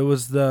Twitch. It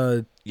was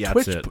the... Yeah,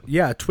 Twitch, that's it.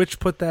 Yeah, Twitch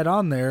put that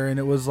on there, and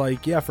it was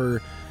like, yeah,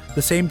 for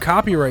the same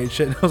copyright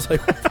shit. And I was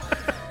like...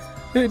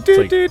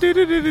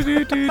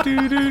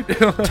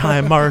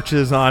 Time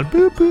marches on.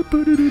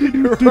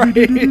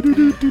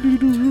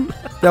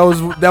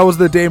 That was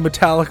the day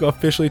Metallica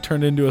officially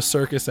turned into a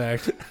circus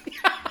act.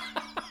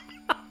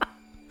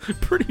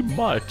 Pretty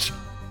much.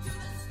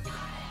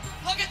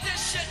 Look at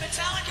this shit.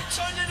 Metallica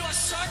turned into a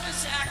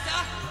circus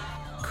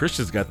actor.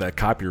 Christian's got that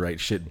copyright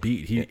shit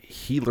beat.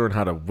 He learned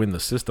how to win the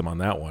system on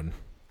that one.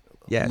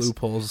 Yes.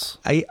 Loopholes.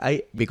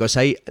 Because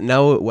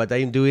now what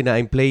I'm doing,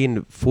 I'm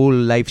playing full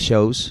live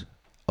shows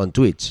on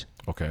Twitch.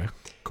 Okay,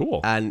 cool.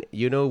 And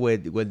you know,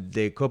 when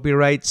the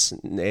copyrights,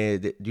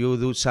 you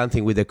do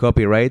something with the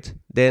copyright,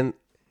 then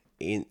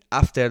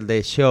after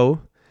the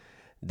show,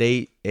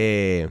 they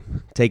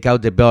take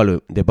out the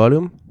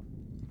volume,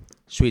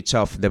 switch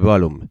off the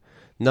volume,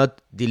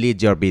 not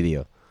delete your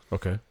video.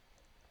 Okay.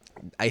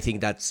 I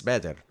think that's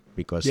better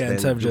because yeah, then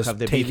instead of you just have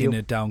the taking video.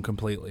 it down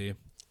completely.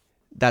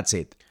 That's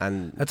it.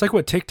 And that's like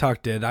what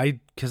TikTok did.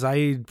 Because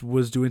I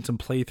was doing some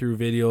playthrough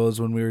videos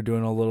when we were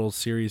doing a little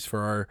series for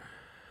our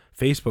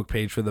Facebook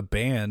page for the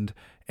band,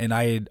 and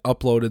I had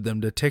uploaded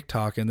them to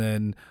TikTok, and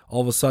then all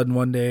of a sudden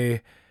one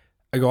day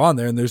I go on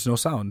there and there's no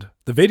sound.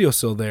 The video's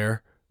still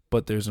there,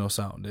 but there's no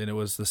sound. And it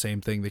was the same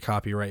thing, the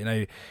copyright. And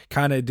I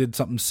kind of did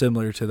something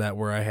similar to that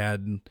where I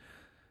had,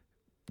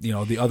 the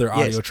other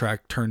audio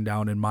track turned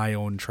down and my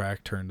own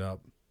track turned up.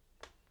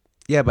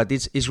 Yeah, but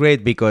it's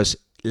great because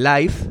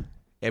live,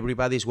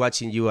 everybody's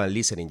watching you and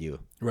listening to you.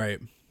 Right.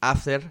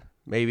 After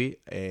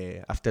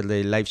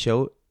the live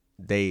show,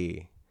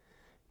 they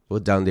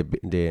put down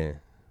the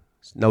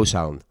no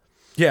sound.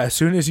 Yeah, as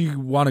soon as you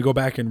want to go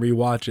back and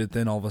rewatch it,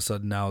 then all of a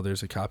sudden now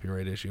there's a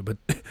copyright issue. But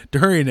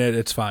during it,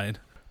 it's fine.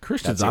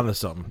 Christian's onto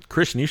something.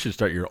 Christian, you should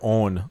start your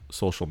own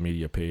social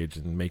media page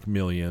and make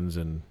millions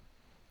and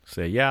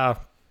say, yeah,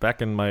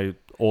 back in my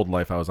old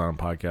life I was on a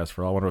podcast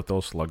for all. I wonder what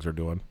those slugs are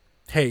doing.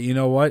 Hey, you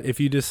know what? If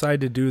you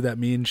decide to do that,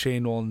 me and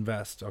Shane will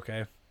invest,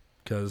 okay?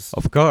 Because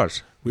of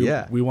course, we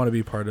want to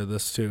be part of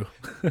this too.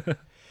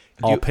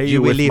 I'll pay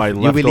you with my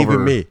leftover. You believe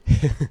in me.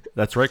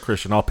 That's right,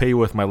 Christian. I'll pay you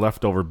with my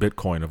leftover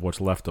Bitcoin of what's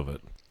left of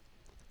it.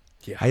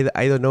 Yeah,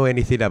 I don't know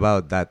anything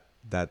about that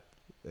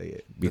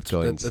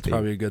Bitcoin. That's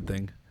probably a good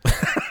thing.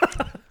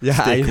 Yeah,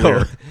 Stay I clear.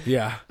 know.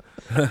 Yeah.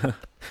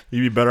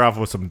 You'd be better off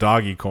with some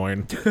doggy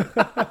coin.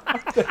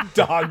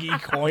 Doggy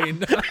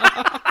coin.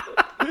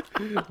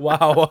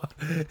 Wow.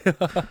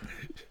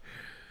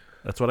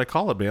 That's what I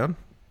call it, man.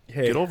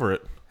 Hey, get over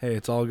it. Hey,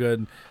 it's all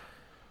good.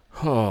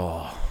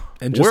 Oh.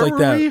 And just Where like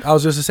that, were we? I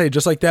was just to say,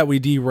 just like that, we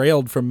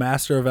derailed from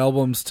Master of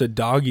Albums to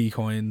doggy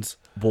coins.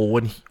 Well,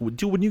 when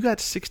you got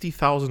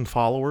 60,000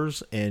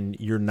 followers and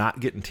you're not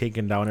getting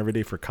taken down every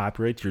day for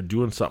copyright, you're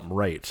doing something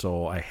right.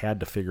 So I had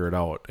to figure it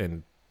out.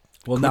 And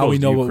well, now we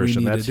know what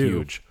Christian. we need That's to do.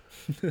 Huge.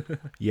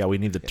 Yeah, we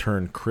need to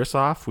turn Chris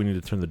off. We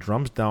need to turn the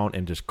drums down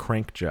and just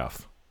crank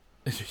Jeff.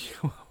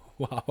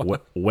 Wow.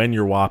 When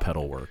your wah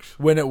pedal works.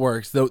 When it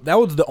works. That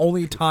was the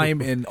only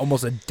time in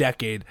almost a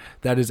decade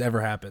that has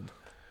ever happened.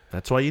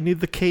 That's why you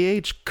need the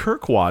KH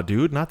Kirkwah,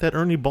 dude, not that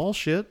Ernie Ball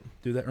shit.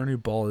 Dude, that Ernie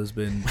Ball has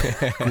been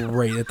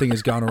great. That thing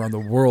has gone around the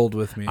world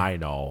with me. I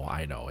know.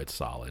 It's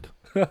solid.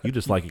 You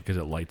just like it because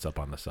it lights up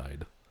on the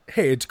side.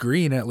 Hey, it's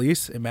green at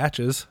least. It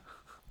matches.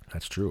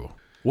 That's true.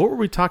 What were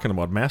we talking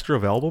about? Master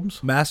of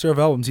Albums? Master of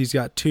Albums. He's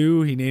got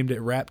 2. He named it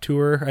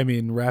Raptor.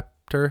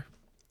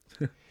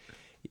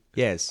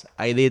 Yes,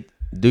 I did.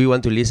 Do you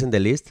want to listen the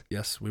list?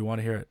 Yes, we want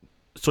to hear it.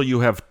 So you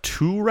have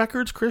 2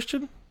 records,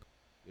 Christian?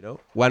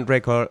 One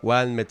record,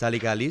 one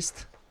Metallica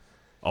list.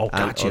 Oh,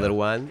 gotcha. And other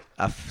one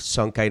of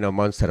some kind of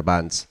monster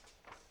bands.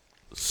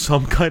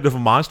 some kind of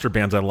monster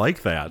bands. I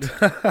like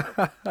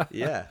that.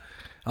 Yeah.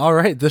 All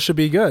right, this should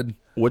be good.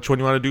 Which one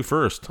you want to do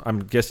first? I'm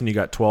guessing you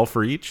got 12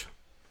 for each.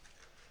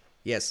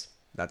 Yes,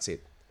 that's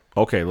it.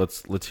 Okay,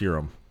 let's hear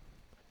them.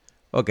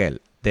 Okay,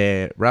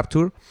 the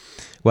Rapture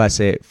was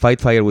a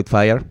Fight Fire with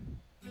Fire.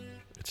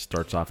 It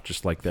starts off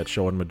just like that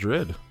show in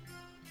Madrid.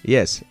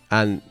 Yes,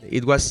 and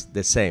it was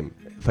the same.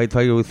 Fight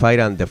Fire with Fire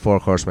and the Four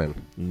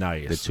Horsemen.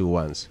 Nice. The two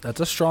ones. That's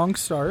a strong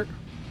start.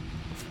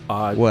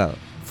 Well,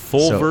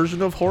 full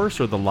version of Horse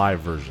or the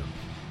live version?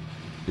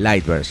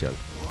 Light version.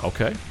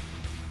 Okay.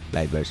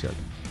 Light version.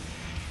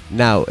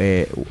 Now,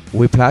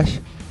 Whiplash.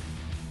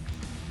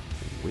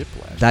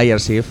 Whiplash. Dire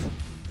Thief.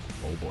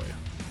 Oh boy.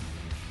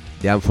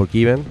 The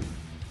Unforgiven.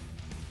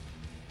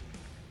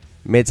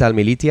 Metal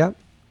Militia.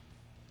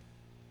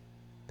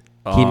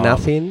 King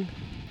Nothing.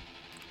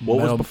 What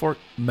was before?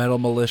 Metal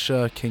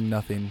Militia, King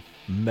Nothing.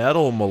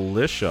 Metal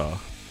Militia.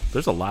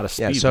 There's a lot of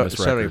speed in this record.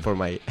 Sorry for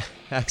my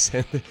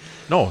accent.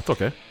 No, it's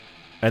okay.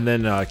 And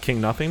then King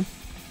Nothing?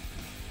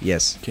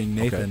 Yes. King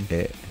Nathan.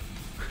 Okay.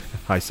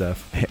 Hi,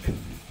 Seth.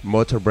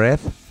 Motor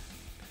Breath.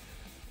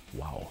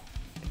 Wow.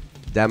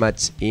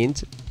 Damage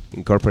Inc.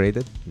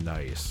 Incorporated.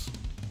 Nice.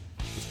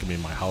 It's going to be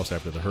in my house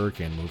after the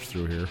hurricane moves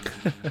through here.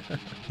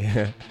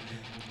 Yeah.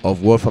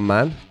 Of Wolf and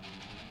Man.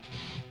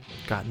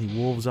 Got any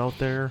wolves out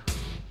there?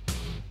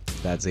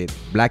 That's it.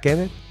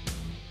 Blackened.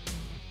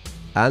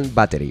 And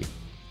Battery.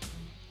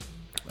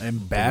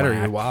 And Battery,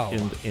 Black wow.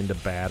 Into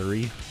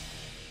Battery.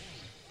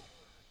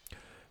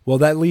 Well,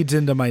 that leads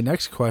into my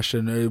next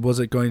question. Was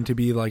it going to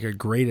be like a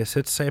greatest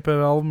hits type of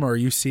album, or are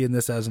you seeing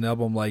this as an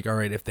album like, all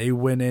right, if they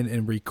went in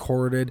and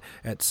recorded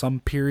at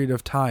some period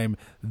of time,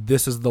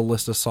 this is the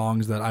list of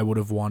songs that I would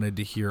have wanted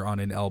to hear on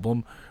an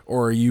album?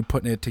 Or are you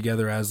putting it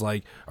together as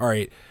like, all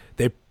right,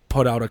 they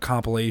put out a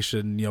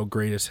compilation,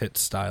 greatest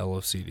hits style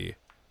of CD?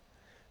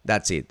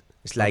 That's it.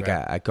 It's like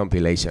a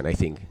compilation, I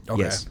think.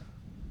 Okay. Yes.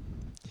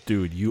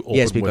 Dude, you open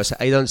Yes, because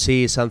I don't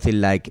see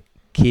something like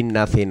King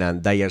Nothing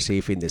and Dire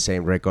Thief in the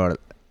same record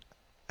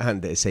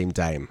at the same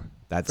time.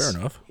 That's fair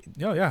enough.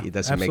 Yeah. It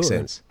doesn't make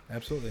sense.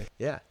 Absolutely.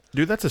 Yeah.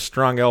 Dude, that's a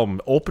strong album.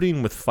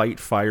 Opening with Fight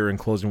Fire and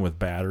closing with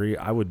Battery,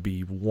 I would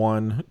be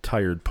one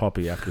tired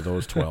puppy after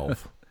those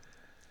 12.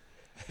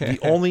 The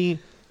only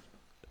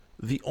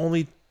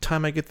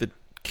time I get to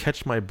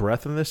catch my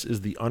breath in this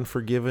is the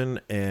Unforgiven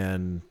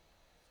and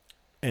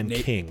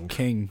King.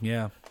 King,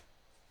 yeah.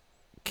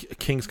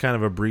 King's kind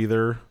of a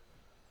breather.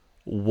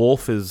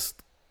 Wolf is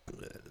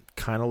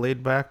kind of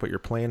laid back, but you're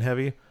playing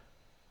heavy.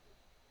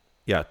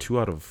 Yeah, 2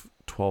 out of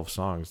 12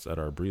 songs that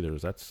are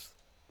breathers.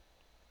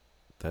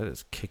 That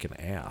is kicking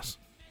ass.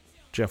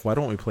 Jeff, why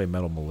don't we play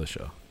Metal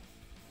Militia?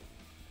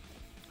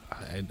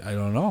 I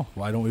don't know.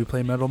 Why don't we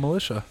play Metal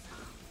Militia?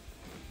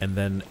 And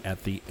then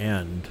at the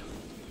end,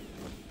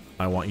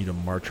 I want you to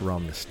march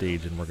around the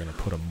stage, and we're going to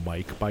put a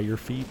mic by your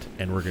feet,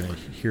 and we're going to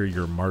hear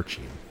your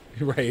marching.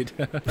 Right.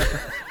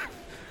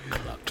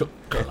 Cluck,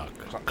 cluck,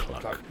 cluck,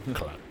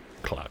 cluck,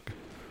 cluck.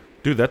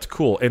 Dude, that's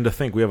cool. And to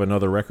think we have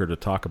another record to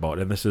talk about,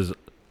 and this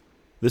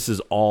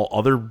is all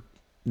other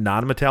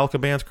non-Metallica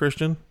bands,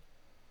 Christian?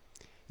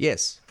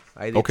 Yes.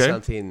 I did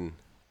something.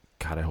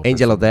 God, I hope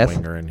Angel of Death.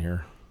 Winger in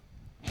here.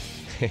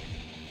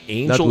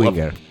 Not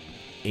Winger.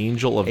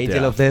 Angel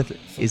of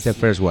Death is the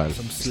first one.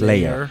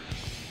 Slayer.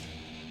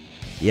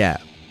 Yeah.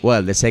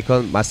 Well, the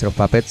second, Master of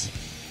Puppets.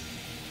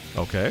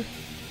 Okay.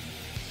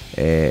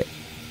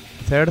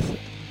 Third,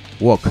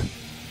 Walk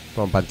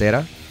from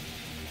Pantera.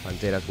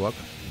 Pantera's Walk.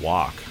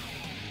 Walk.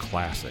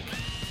 Classic.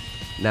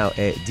 Now,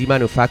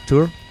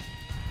 Demanufacture.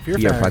 Fear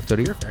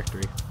Factory. Fear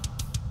Factory.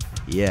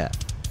 Yeah.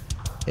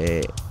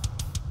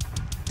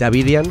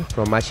 Davidian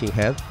from Machine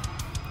Head.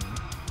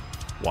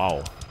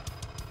 Wow.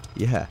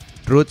 Yeah.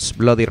 Roots,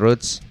 Bloody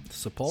Roots.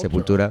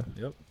 Sepultura.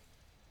 Yep.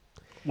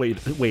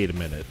 Wait a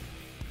minute.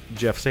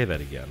 Jeff, say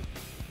that again.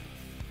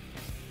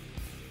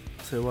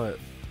 Say what?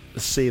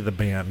 Say the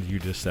band you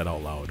just said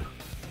out loud.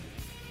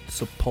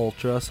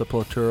 Sepultura.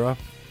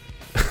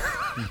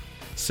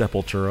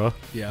 Sepultura.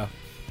 Yeah.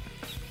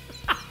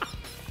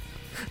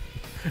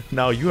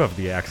 Now you have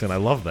the accent. I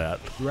love that.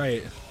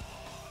 Right.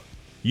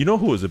 You know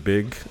who was a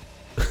big...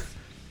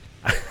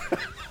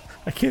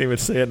 I can't even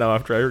say it now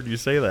after I heard you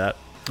say that.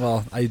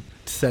 Well, I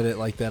said it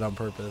like that on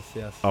purpose,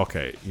 yes.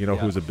 Okay. You know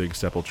who's a big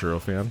Sepultura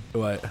fan?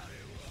 What?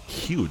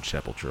 Huge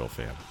Sepultura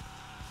fan.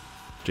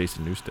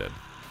 Jason Newsted.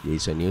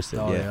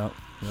 Oh, yeah.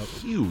 Yep.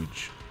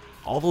 Huge.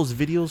 All those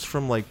videos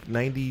from like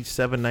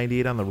 97,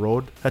 98 on the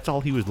road, that's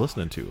all he was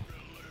listening to.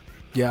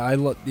 Yeah,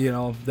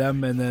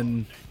 them, and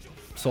then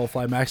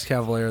Soulfly, Max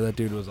Cavalera, that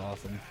dude was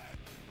awesome.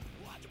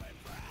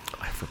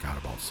 I forgot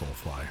about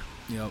Soulfly.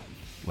 Yep.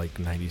 Like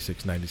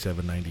 96,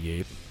 97,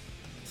 98.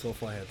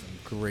 Soulfly had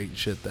some great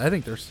shit. I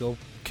think they're still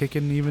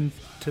kicking even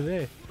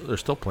today. They're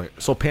still playing.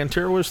 So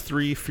Pantera was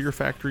 3, Fear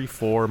Factory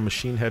 4,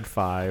 Machine Head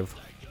 5,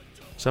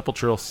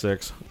 Sepultura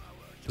 6.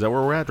 Is that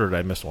where we're at, or did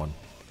I miss one?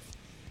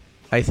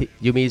 I think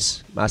you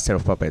miss Master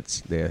of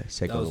Puppets, the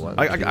second one.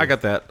 I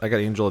got that. I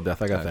got Angel of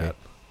Death. I got that.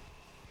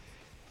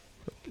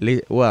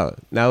 Well,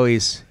 now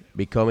is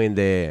becoming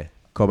the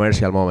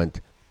commercial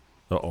moment.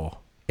 Uh-oh.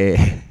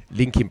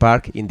 Linkin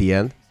Park in the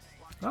end.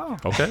 Oh,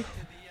 okay.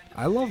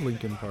 I love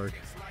Linkin Park.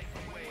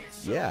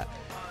 Yeah.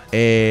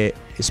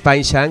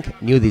 Spine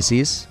Shank, New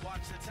Disease,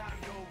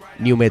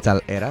 New Metal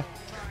Era.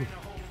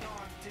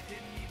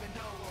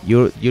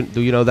 Do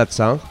you know that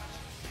song?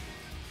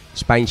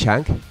 Spine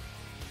Shank.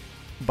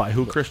 By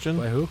who, Christian?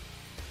 By who?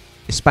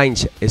 Spine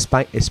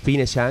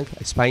Shank.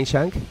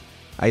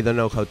 I don't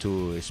know how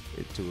to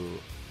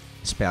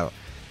spell.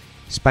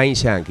 Spine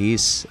Shank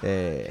is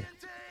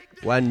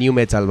one new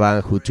metal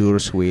band who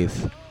tours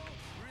with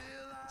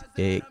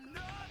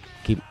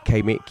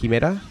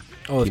Chimera.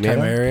 Oh,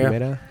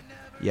 Chimera.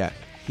 Yeah,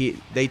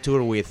 they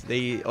tour with.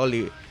 They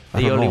only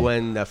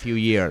went a few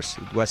years.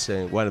 It was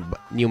one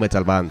new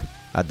metal band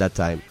at that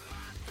time.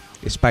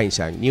 Spine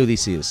Shank, New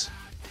Disease.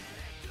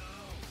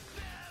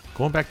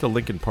 Going back to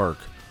Linkin Park,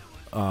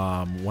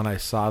 when I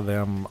saw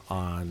them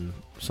on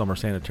Summer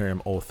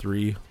Sanitarium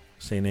 03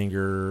 St.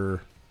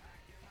 Anger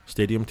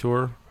Stadium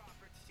tour,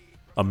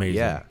 amazing.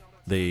 Yeah.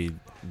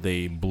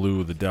 They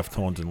blew the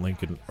Deftones and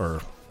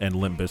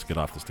Limp Bizkit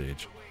off the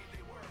stage.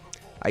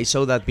 I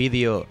saw that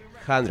video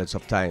hundreds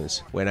of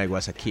times when I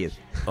was a kid.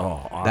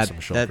 Oh, awesome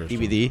show, that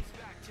Christian. DVD.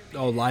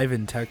 Oh, Live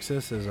in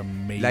Texas is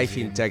amazing. Live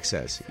in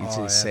Texas, it's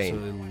insane. I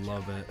absolutely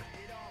love it.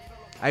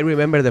 I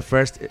remember the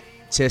first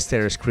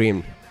Chester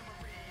Scream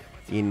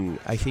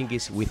I think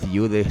it's With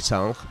You, the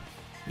song.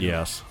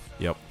 Yes.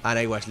 Yep. And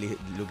I was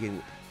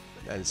looking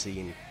and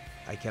seeing,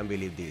 I can't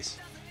believe this.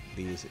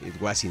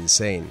 It was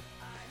insane.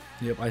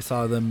 Yep, I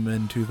saw them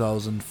in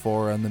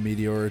 2004 on the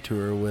Meteor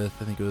tour with,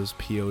 I think it was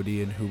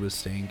POD and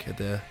Hoobastank at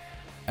the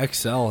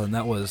XL, and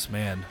that was,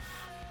 man.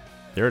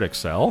 They're at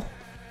XL?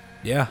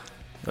 Yeah.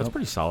 That's a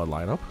pretty solid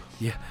lineup.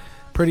 Yeah.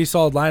 Pretty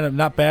solid lineup.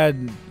 Not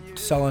bad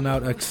selling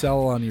out XL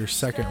on your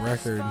second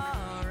record.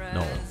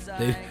 No.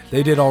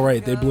 They did all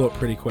right. They blew up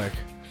pretty quick.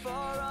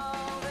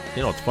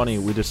 You know, it's funny.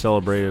 We just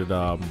celebrated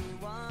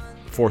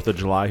 4th of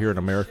July here in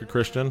America,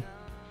 Christian.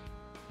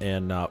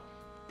 And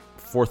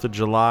 4th of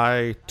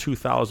July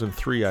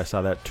 2003, I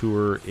saw that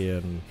tour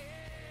in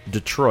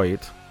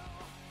Detroit.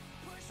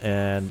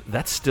 And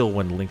that's still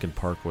when Linkin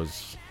Park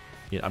was...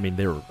 I mean,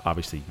 they were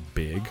obviously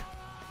big,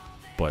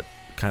 but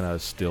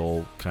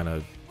still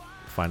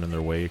finding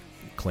their way,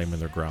 claiming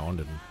their ground.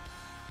 And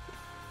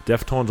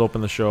Deftones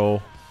opened the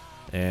show.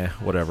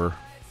 Whatever.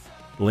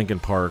 Linkin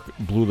Park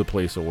blew the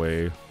place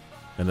away,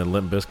 and then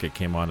Limp Bizkit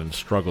came on and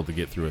struggled to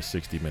get through a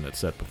 60-minute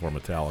set before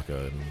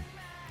Metallica,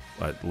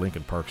 and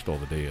Linkin Park stole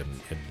the day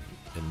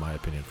in my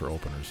opinion for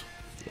openers.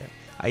 Yeah.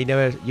 I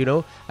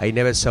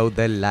never saw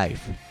them live.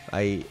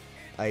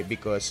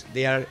 Because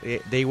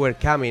they were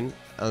coming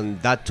on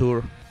that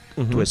tour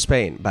to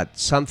Spain, but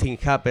something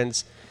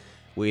happens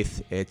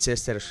with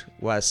Chester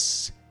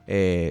was.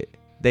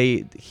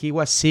 He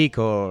was sick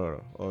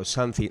or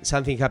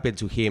something happened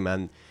to him,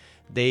 and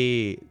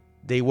they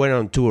went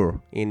on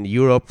tour in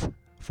Europe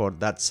for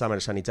that Summer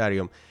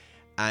Sanitarium,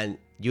 and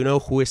you know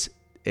who is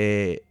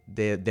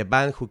the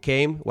band who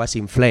came was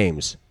In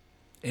Flames.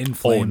 In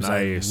Flames,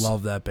 nice. I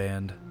love that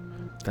band.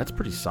 That's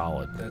pretty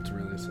solid. That's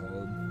really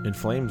solid. In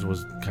Flames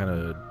was kind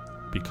of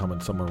becoming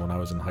somewhere when I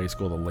was in high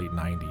school, the late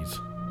 90s.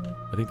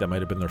 I think that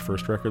might have been their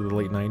first record of the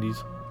late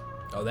 90s.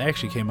 Oh, they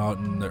actually came out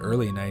in the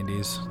early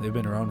 90s. They've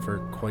been around for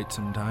quite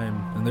some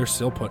time, and they're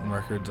still putting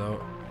records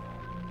out.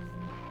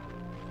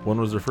 When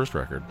was their first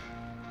record?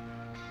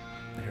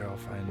 Here, I'll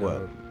find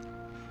Well,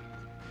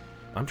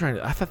 out.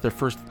 I thought their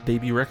first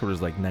debut record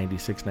was like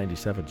 96,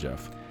 97,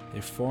 Jeff.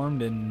 They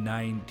formed in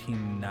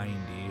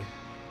 1990.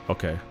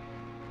 Okay.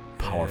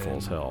 Powerful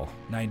as hell.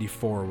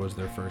 94 was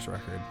their first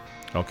record.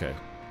 Okay.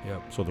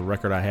 Yep. So the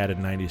record I had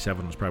in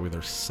 97 was probably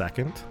their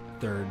second?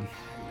 Third.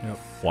 Yep.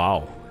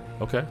 Wow.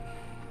 Okay.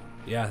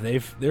 Yeah,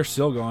 they're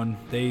still going.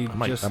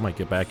 I might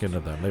get back into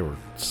them. They were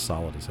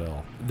solid as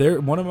hell.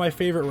 One of my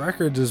favorite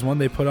records is one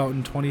they put out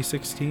in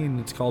 2016.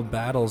 It's called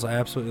Battles. I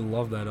absolutely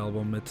love that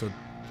album. It's a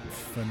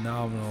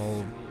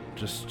phenomenal,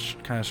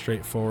 just kind of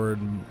straightforward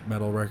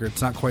metal record.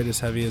 It's not quite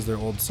as heavy as their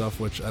old stuff,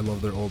 which I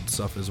love their old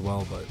stuff as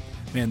well, but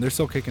man, they're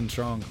still kicking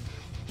strong.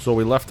 So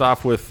we left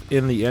off with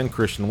In the End,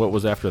 Christian. What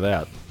was after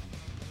that?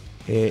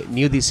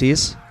 New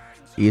Disease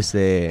is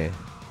the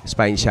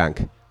Spine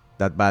Shank.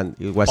 That band,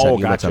 it was a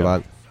new metal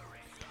band.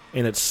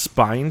 And it's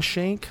Spine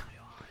Shank?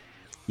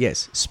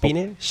 Yes,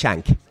 Spine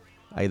Shank.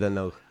 I don't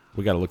know.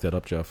 We got to look that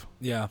up, Jeff.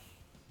 Yeah.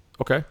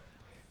 Okay.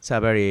 It's a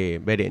very,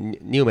 very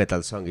new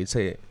metal song. It's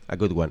a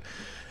good one.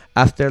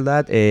 After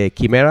that,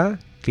 Chimera,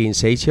 Clean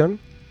Station.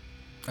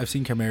 I've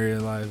seen Chimera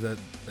live. That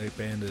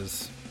band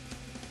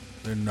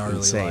they're gnarly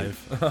insane.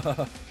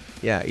 live.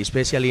 Yeah,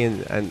 especially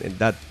in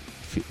that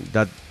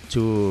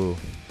tour,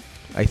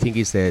 I think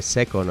it's the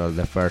second or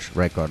the first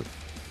record.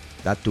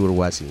 That tour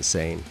was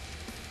insane.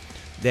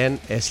 Then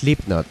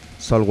Slipknot,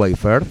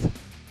 Soulwave Earth.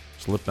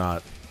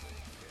 Slipknot.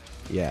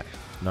 Yeah.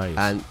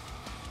 Nice.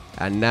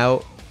 And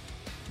now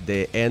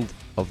the end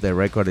of the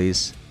record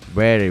is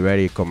very,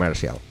 very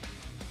commercial.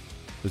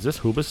 Is this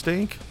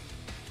Hoobastank?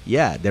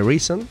 Yeah, The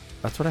Reason.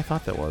 That's what I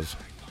thought that was.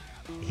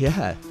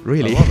 Yeah,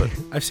 really. I love it.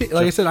 I've seen,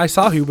 like I said, I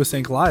saw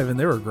Hubasync live, and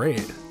they were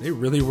great. They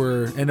really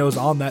were, and it was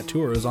on that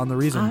tour. It was on the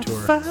Reason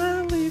tour.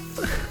 I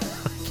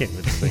can't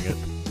even sing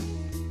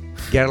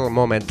it. Girl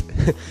moment.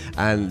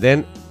 And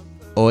then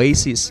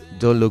Oasis,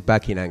 Don't Look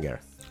Back in Anger.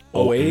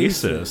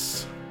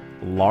 Oasis.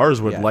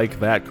 Lars would Yeah. like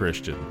that,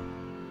 Christian.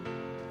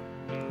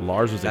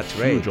 Lars was That's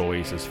a huge right.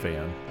 Oasis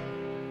fan.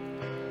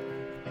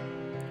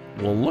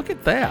 Well, look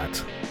at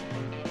that.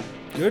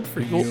 Good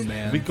for you,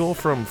 man. We go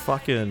from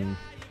fucking...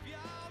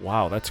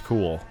 Wow, that's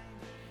cool.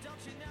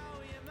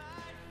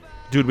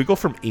 Dude, we go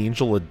from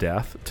Angel of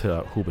Death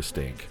to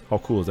Hoobastank. How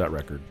cool is that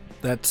record?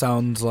 That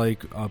sounds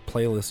like a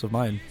playlist of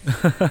mine.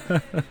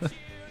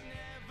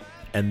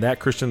 And that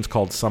Christian's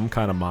called Some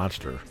Kind of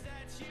Monster.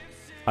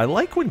 I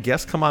like when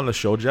guests come on the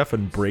show, Jeff,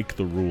 and break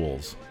the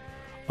rules.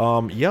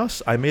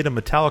 Yes, I made a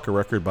Metallica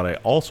record, but I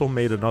also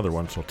made another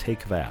one, so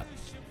take that.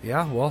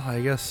 Yeah, well,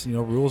 I guess,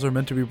 rules are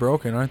meant to be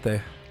broken, aren't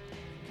they?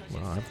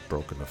 Well, I've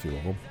broken a few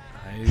of them.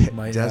 I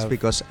might Just have.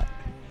 because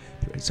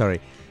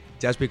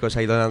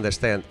I don't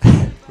understand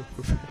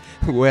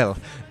well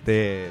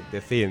the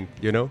thing,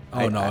 Oh,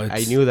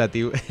 I knew that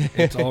you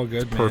It's all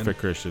good, man. Perfect,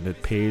 Christian.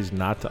 It pays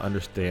not to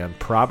understand.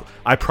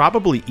 I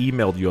probably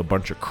emailed you a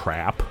bunch of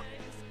crap,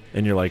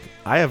 and you're like,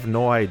 I have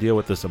no idea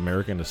what this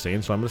American is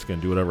saying, so I'm just going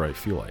to do whatever I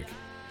feel like.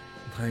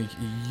 Like,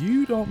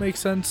 you don't make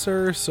sense,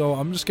 sir, so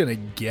I'm just going to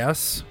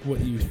guess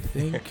what you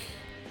think.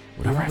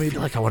 Whatever I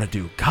feel like I want to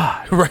do.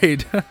 God.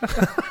 Right.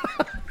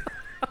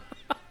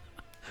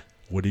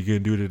 What are you going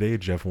to do today,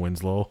 Jeff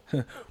Winslow?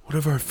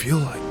 Whatever I feel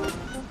like.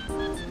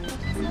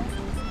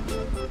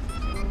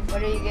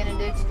 What are you gonna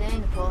do today,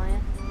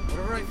 Napoleon?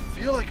 Whatever I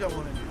feel like I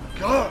want to do.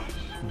 God.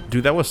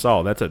 Dude, that was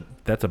solid.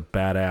 That's a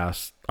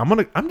badass.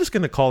 I'm just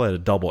gonna call that a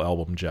double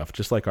album, Jeff,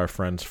 just like our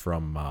friends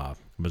from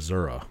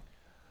Missouri.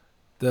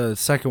 The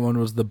second one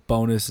was the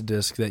bonus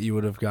disc that you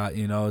would have got.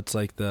 It's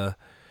like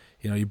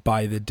you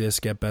buy the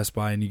disc at Best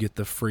Buy and you get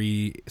the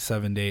free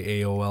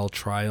 7-day AOL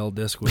trial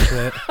disc with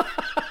it.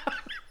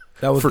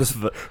 That was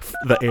the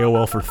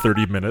AOL for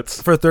 30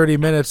 minutes. For 30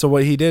 minutes. So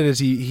what he did is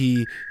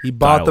he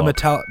bought the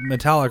Dial-up.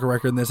 Metallica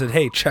record and they said,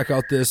 "Hey, check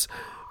out this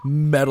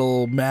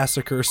Metal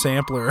Massacre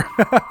sampler."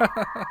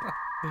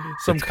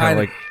 some kind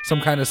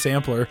of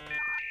sampler.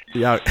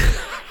 Yeah.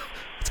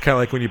 It's kind of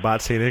like when you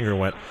bought St. Anger and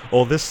went,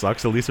 "Oh, this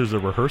sucks. At least there's a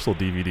rehearsal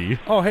DVD."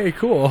 Oh, hey,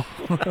 cool.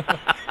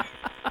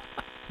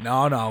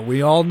 No.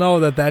 We all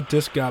know that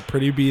disc got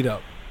pretty beat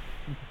up.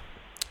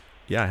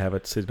 Yeah, I have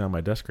it sitting on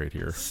my desk right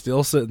here.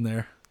 Still sitting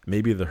there.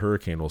 Maybe the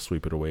hurricane will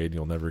sweep it away and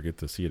you'll never get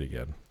to see it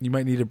again. You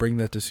might need to bring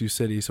that to Sioux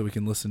City so we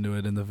can listen to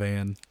it in the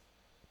van.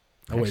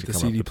 Oh, wait, the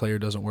CD player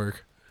doesn't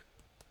work.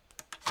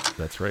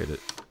 That's right.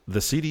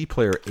 The CD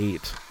player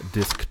 8,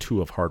 disc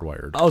 2 of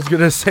Hardwired. I was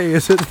going to say,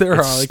 is it there?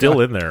 It's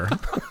still in there.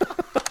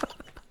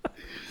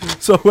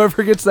 So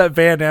whoever gets that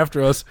van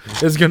after us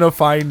is going to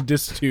find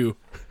disc 2.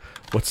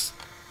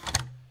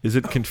 Is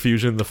it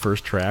Confusion, the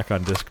first track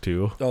on disc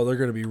 2? Oh, they're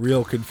going to be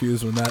real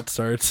confused when that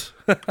starts.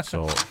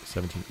 So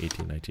 17,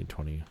 18, 19,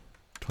 20,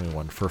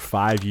 21. For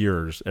 5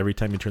 years, every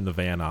time you turn the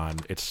van on,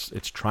 it's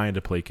trying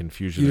to play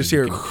Confusion. You just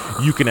hear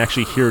you can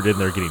actually hear it in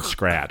there getting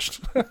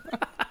scratched.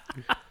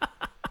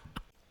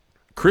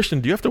 Christian,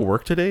 do you have to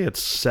work today?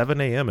 It's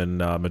 7 a.m. in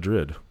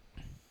Madrid.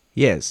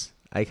 Yes,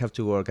 I have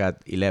to work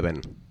at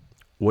 11.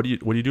 What do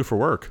you do for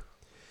work?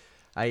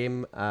 I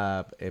am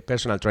a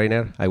personal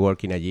trainer. I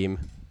work in a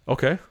gym.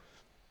 Okay.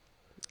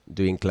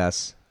 Doing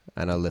class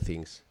and all the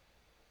things.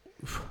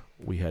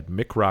 We had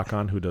Mick Rock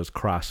on, who does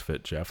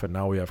CrossFit, Jeff, and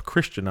now we have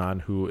Christian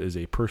on, who is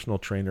a personal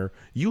trainer.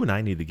 You and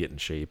I need to get in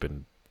shape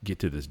and get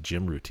to this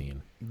gym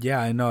routine. Yeah,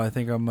 I know. I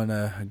think I'm going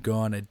to go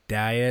on a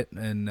diet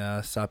and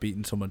stop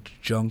eating so much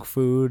junk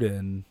food,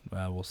 and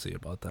we'll see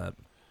about that.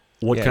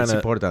 It's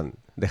important.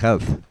 The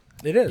health.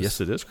 It is.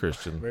 Yes, it is,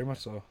 Christian. Very much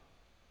so.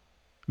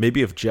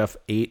 Maybe if Jeff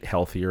ate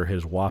healthier,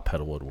 his wah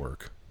pedal would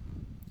work.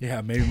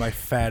 Yeah, maybe my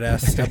fat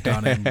ass stepped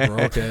on it and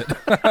broke it.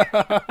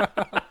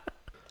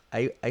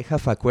 I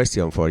have a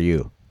question for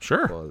you.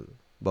 Sure. For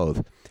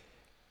both.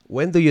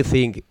 When do you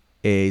think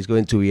is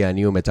going to be a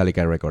new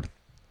Metallica record?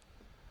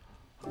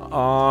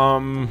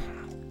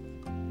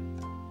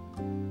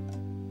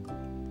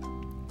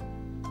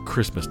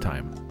 Christmas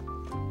time.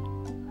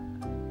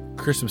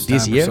 Christmas time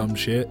This year? or some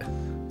shit.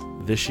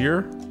 This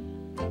year?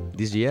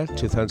 This year,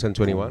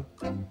 2021?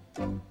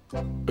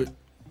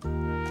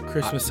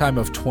 Christmas time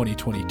of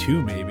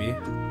 2022, maybe.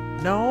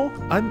 No,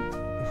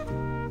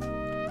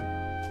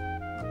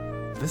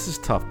 This is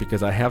tough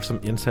because I have some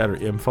insider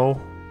info,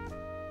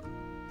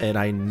 and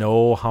I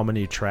know how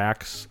many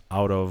tracks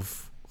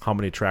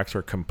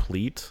are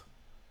complete,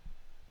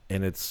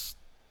 and it's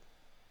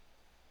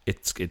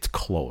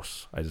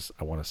close.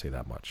 I want to say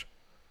that much.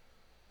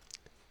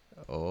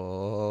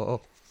 Oh,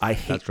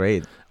 that's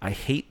great. I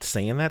hate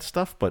saying that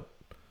stuff, but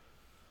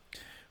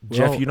Well,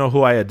 Jeff, you know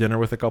who I had dinner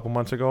with a couple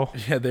months ago?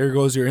 Yeah, there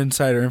goes your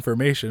insider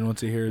information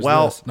once he hears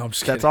well, this. No, I'm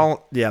just that's kidding.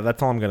 all. Yeah,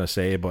 that's all I'm gonna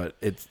say. But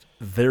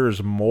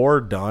there's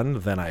more done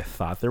than I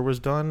thought there was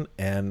done,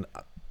 and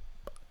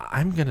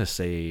I'm gonna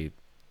say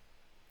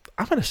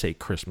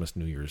Christmas,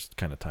 New Year's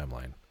kind of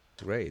timeline.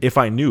 Great. If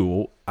I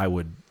knew, I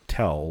would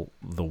tell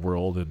the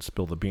world and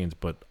spill the beans,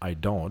 but I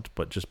don't.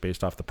 But just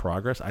based off the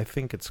progress, I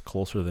think it's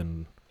closer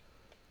than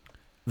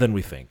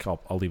we think.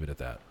 I'll leave it at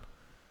that.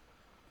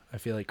 I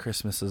feel like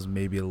Christmas is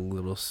maybe a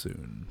little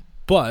soon,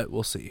 but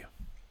we'll see.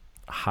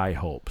 High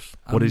hopes.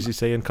 What does he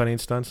say in Cunning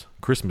Stunts?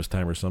 Christmas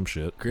time or some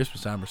shit.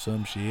 Christmas time or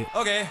some shit.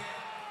 Okay,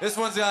 this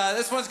one's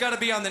got to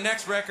be on the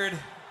next record.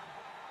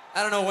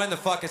 I don't know when the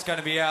fuck it's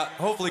gonna be out.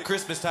 Hopefully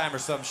Christmas time or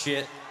some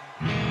shit.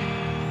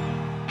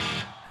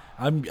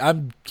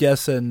 I'm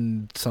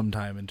guessing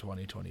sometime in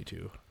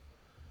 2022.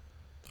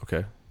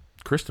 Okay,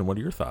 Kristen, what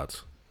are your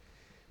thoughts?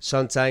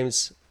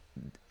 Sometimes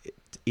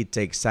it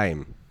takes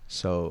time.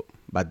 So,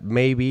 but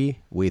maybe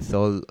with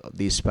all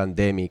this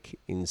pandemic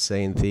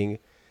insane thing,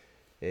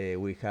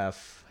 we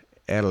have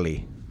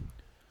early.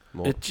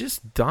 More. It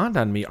just dawned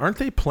on me. Aren't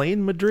they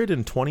playing Madrid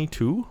in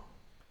 22?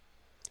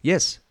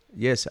 Yes,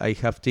 I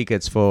have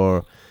tickets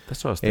for.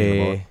 That's what I was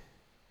thinking about.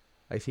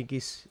 I think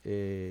it's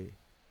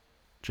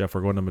Jeff,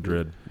 we're going to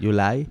Madrid.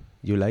 July,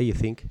 you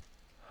think?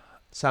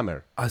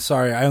 Summer.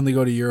 Sorry, I only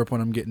go to Europe when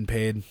I'm getting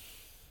paid.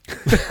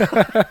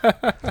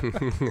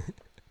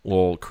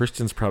 Well,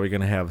 Christian's probably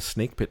going to have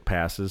snake pit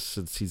passes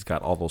since he's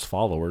got all those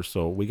followers,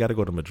 so we got to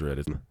go to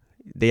Madrid.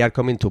 They are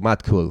coming to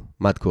Mad Cool,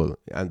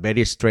 and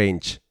very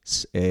strange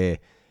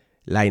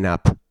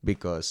lineup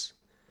because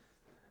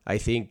I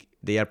think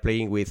they are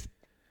playing with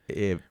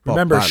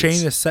Remember, bands.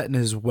 Shane is set in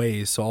his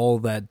ways, so all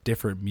that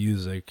different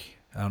music,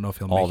 I don't know if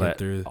he'll make it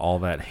through. All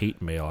that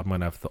hate mail, I'm going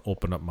to have to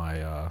open up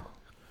my...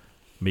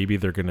 maybe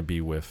they're going to be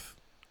with...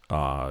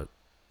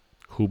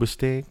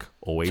 Hoobastank,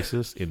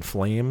 Oasis, In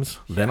Flames.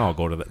 Then I'll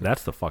go to that.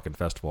 That's the fucking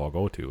festival I'll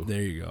go to.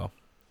 There you go.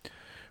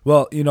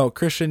 Well,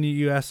 Christian,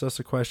 you asked us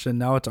a question.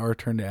 Now it's our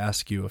turn to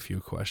ask you a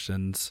few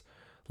questions.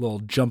 A little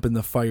jump in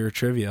the fire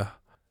trivia.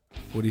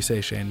 What do you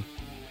say, Shane?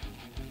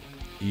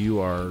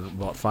 You are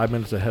about 5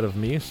 minutes ahead of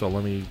me, so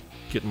let me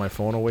get my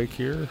phone awake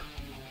here.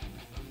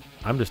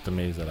 I'm just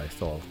amazed that I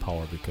still have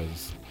power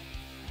because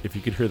if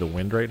you could hear the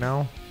wind right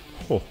now,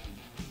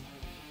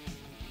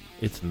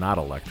 it's not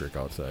electric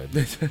outside.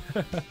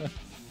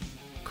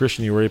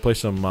 Christian, you ready to play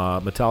some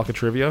Metallica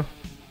trivia?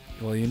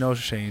 Well,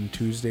 Shane,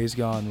 Tuesday's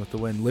gone with the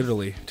wind.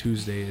 Literally,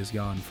 Tuesday is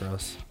gone for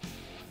us.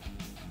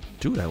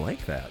 Dude, I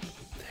like that.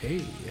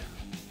 Hey.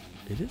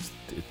 It is.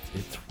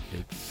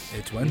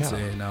 It's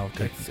Wednesday now,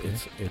 technically.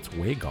 It's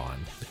way gone.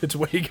 It's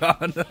way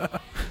gone.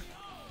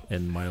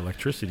 And my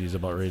electricity is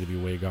about ready to be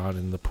way gone,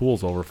 and the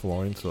pool's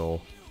overflowing,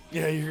 so...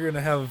 Yeah, you're going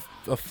to have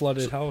a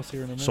flooded house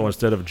here in a minute. So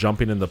instead of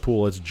jumping in the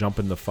pool, let's jump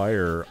in the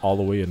fire all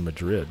the way in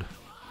Madrid.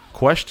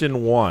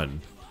 Question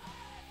 1.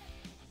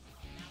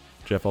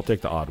 Jeff, I'll take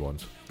the odd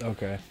ones.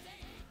 Okay.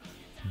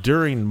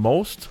 During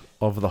most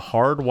of the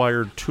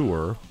Hardwired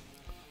tour,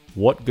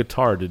 what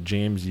guitar did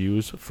James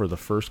use for the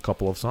first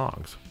couple of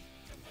songs?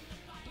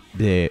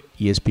 The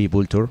ESP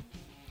Vulture.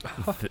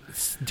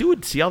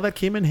 Dude, see how that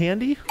came in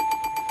handy?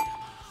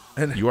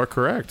 And you are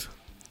correct.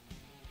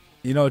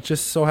 It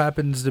just so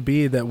happens to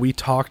be that we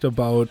talked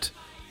about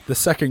the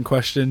second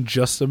question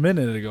just a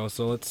minute ago.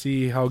 So let's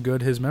see how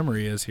good his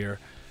memory is here.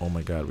 Oh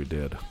my God, we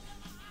did.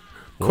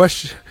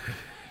 Question.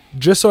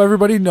 Just so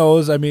everybody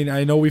knows, I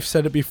know we've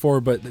said it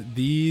before, but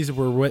these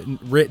were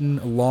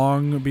written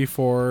long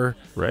before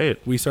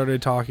we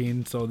started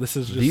talking. So this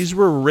is just... These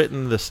were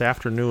written this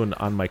afternoon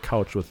on my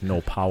couch with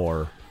no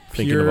power,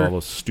 thinking of all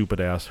those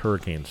stupid-ass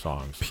hurricane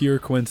songs. Pure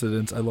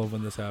coincidence. I love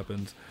when this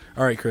happens.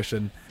 All right,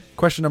 Christian.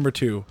 Question number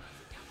 2.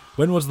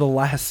 When was the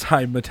last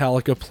time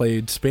Metallica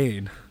played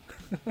Spain?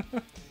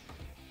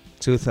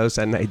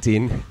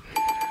 2019.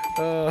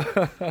 Do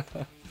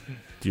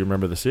you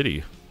remember the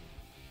city?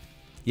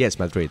 Yes,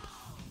 Madrid.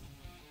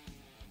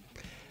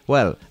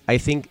 Well, I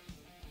think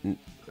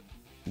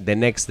the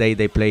next day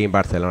they play in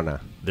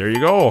Barcelona. There you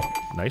go.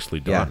 Nicely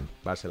done.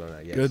 Yeah,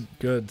 Barcelona, yes.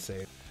 Good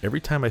save.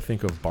 Every time I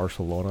think of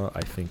Barcelona,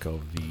 I think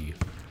of the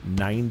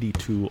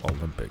 92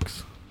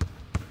 Olympics.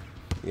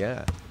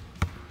 Yeah.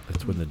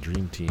 That's when the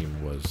Dream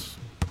Team was...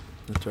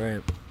 That's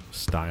right.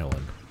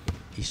 Styling.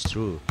 It's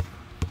true.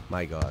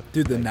 My God.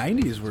 Dude, the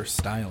 90s were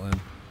styling.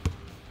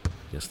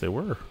 Yes, they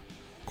were.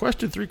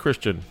 Question 3,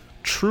 Christian.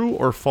 True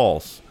or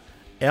false?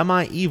 Am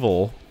I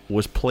Evil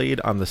was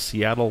played on the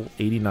Seattle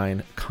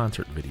 89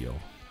 concert video?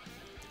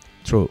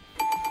 True.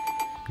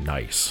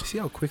 Nice. See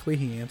how quickly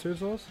he answers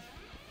those?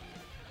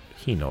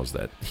 He knows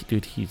that.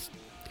 Dude, he's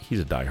a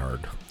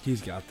diehard.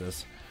 He's got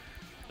this.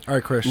 All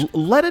right, Chris.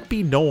 Let it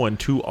be known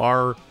to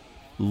our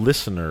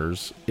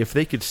listeners, if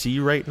they could see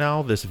right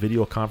now this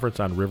video conference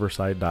on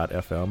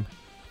riverside.fm,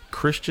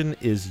 Christian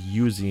is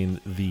using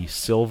the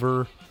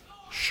silver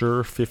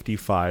Shure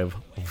 55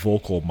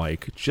 vocal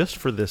mic just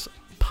for this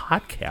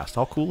podcast.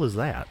 How cool is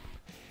that?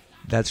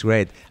 That's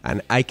great.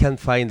 And I can't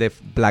find the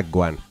black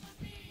one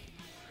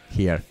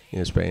here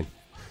in Spain.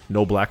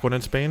 No black one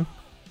in Spain?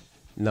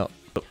 No.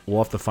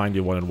 We'll have to find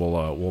you one and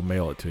we'll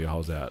mail it to you.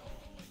 How's that?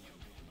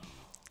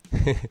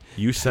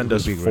 You send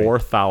us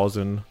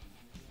 4,000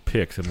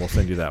 pics and we'll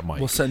send you that mic.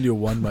 We'll send you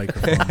one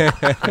microphone.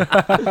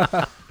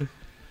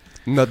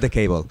 Not the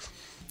cable.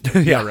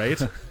 Yeah, right?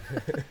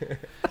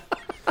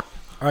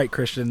 All right,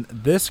 Christian.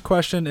 This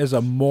question is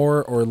a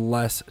more or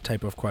less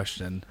type of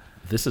question.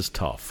 This is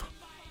tough.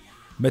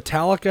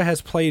 Metallica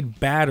has played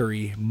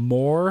Battery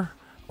more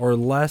or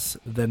less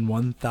than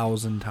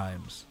 1,000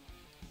 times.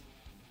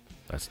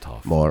 That's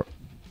tough. More.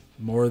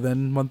 More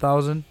than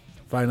 1,000?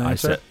 Final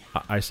answer?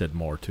 I said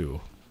more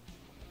too.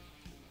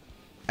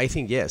 I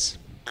think yes.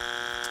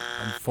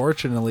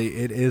 Unfortunately,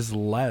 it is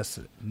less.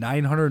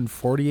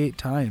 948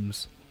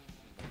 times.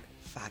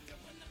 Fuck.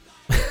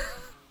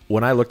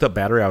 When I looked up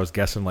Battery, I was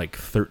guessing like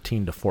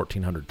 1,300 to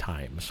 1,400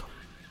 times.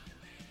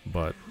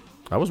 But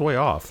I was way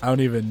off. I don't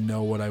even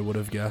know what I would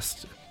have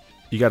guessed.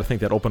 You got to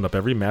think that opened up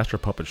every Master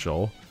Puppet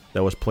show,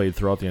 that was played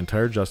throughout the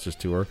entire Justice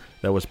Tour,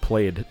 that was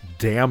played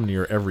damn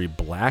near every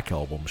Black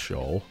Album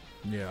show.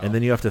 Yeah. And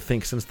then you have to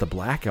think, since the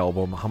Black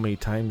Album, how many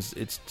times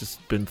it's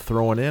just been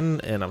thrown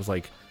in, and I was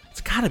like,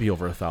 it's got to be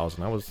over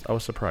 1,000. I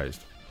was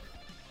surprised.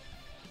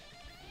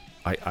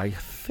 I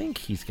think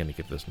he's going to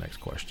get this next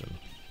question.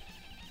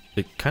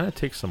 It kind of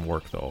takes some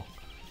work, though.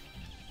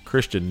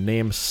 Christian,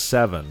 name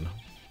 7.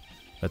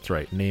 That's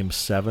right. Name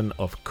 7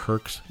 of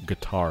Kirk's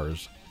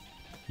guitars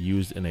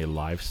used in a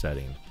live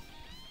setting.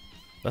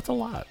 That's a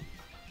lot.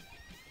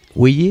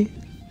 Ouija?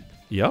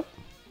 Yep.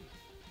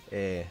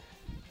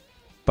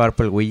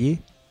 Purple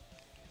Ouija?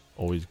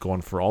 Always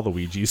going for all the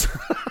Ouijas.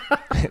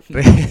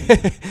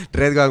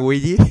 Red one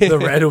Ouija? The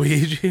red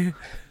Ouija?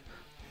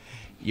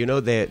 You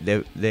know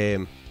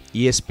the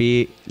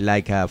ESP,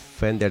 like a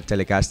Fender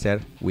Telecaster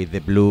with the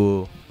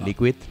blue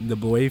liquid? The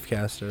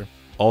Wavecaster.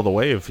 All the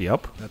wave,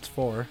 yep. That's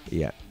 4.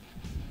 Yeah.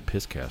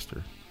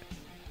 Pisscaster.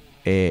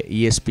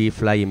 ESP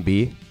Flying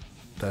B.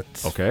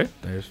 That's okay.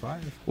 There's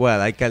 5. Well,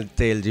 I can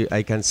tell you,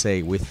 I can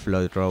say with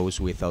Floyd Rose,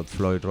 without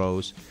Floyd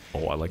Rose.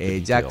 Oh, I like the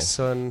detail.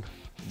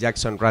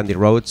 Jackson Randy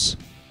Rhoads,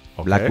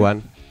 okay. Black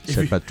one, If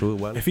Sepa True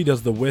one. If he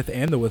does the with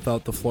and the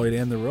without the Floyd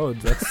and the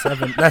Rhodes, that's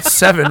 7. That's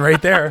 7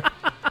 right there.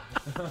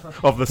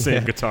 Of the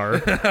same guitar.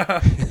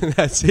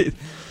 That's it.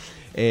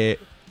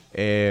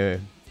 The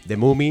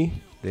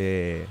Mummy,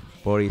 the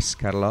Boris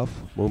Karloff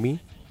Mummy.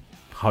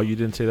 How you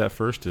didn't say that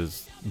first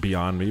is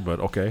beyond me,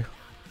 but okay.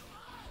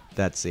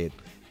 That's it.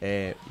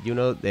 You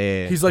know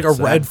the. He's like a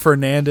Red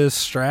Fernandez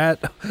Strat.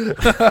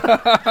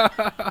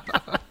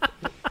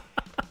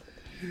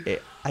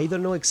 I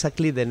don't know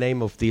exactly the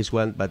name of this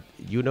one, but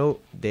you know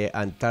the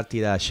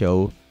Antarctica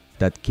show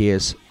that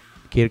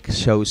Kirk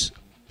shows,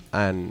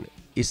 and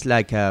it's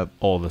like a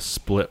the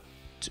split.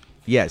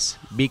 Yes,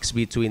 mix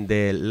between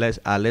the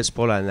Les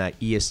Paul and a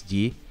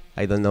ESG.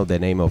 I don't know the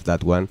name of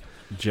that one.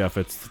 Jeff,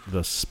 it's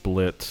the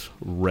split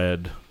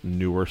red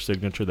newer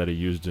signature that he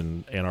used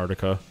in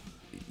Antarctica.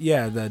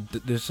 Yeah,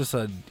 there's just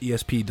a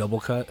ESP double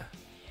cut.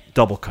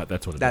 Double cut,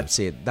 that's what it is. That's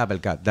it, double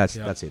cut. That's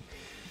it.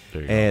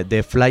 There you go.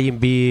 The Flying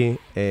Bee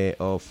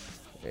of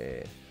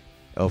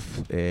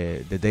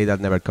the Day That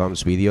Never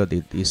Comes video.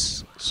 It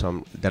is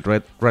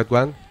the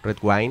red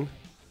wine.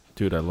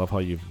 Dude, I love how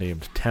you've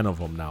named 10 of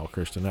them now,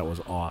 Christian. That was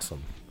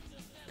awesome.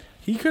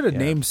 He could have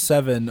named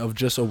 7 of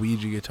just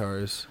Ouija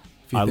guitars.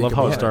 I love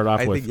how it started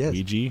off with yes.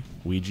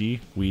 Ouija,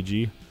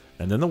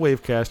 and then the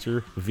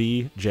Wavecaster,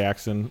 V,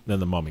 Jackson,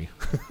 then the Mummy.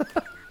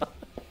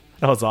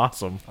 That was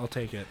awesome. I'll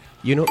take it.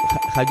 You know,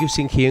 have you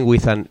seen him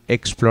with an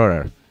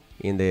Explorer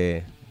in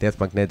the Death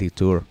Magnetic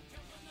tour?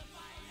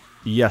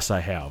 Yes, I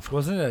have.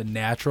 Wasn't it a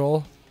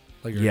natural?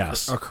 Like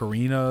yes. A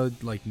Carina,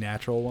 like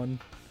natural one?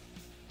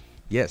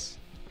 Yes.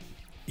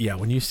 Yeah,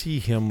 when you see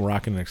him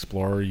rocking an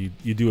Explorer,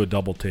 you do a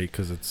double take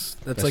because it's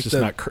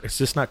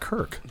just not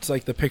Kirk. It's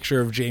like the picture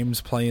of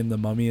James playing the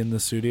Mummy in the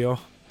studio.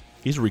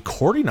 He's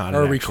recording on it.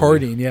 Or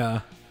recording,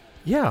 yeah.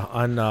 Yeah,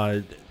 on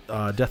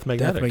Death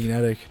Magnetic. Death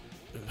Magnetic.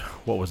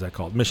 What was that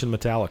called? Mission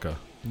Metallica.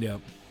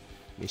 Yep.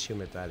 Mission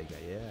Metallica,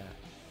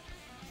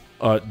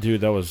 yeah.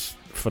 Dude, that was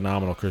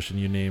phenomenal, Christian.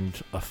 You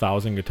named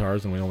 1,000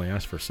 guitars and we only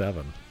asked for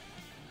 7.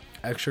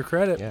 Extra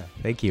credit. Yeah,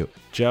 thank you.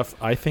 Jeff,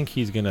 I think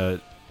he's going to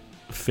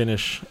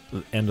finish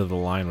the end of the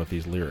line with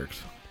these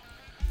lyrics.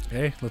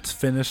 Hey, let's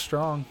finish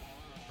strong.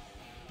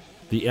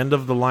 The end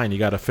of the line. You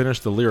got to finish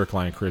the lyric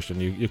line,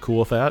 Christian. You cool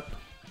with that?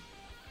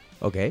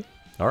 Okay.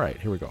 All right,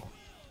 here we go.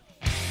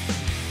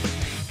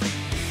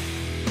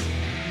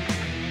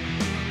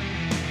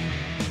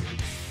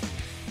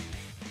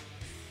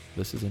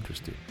 This is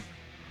interesting.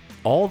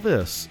 All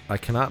this I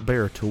cannot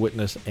bear to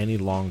witness any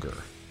longer.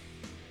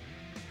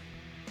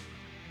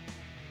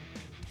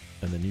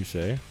 And then you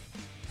say?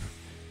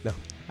 No,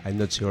 I'm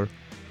not sure.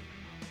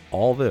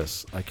 All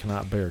this I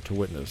cannot bear to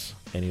witness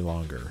any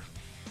longer.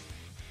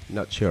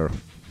 Not sure.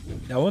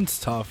 That one's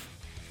tough.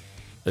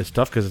 It's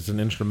tough because it's an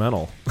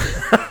instrumental.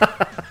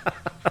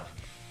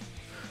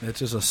 It's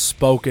just a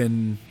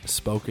spoken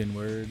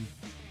word.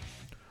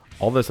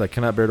 All this I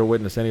cannot bear to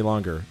witness any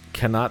longer.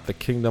 Cannot the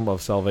kingdom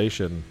of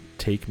salvation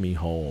take me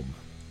home?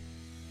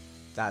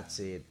 That's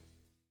it.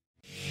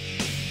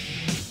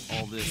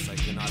 All this I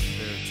cannot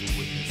bear to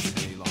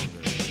witness any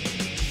longer.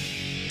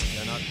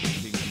 Cannot the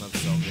kingdom of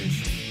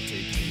salvation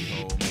take me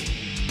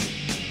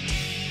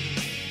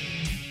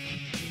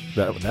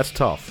home? That's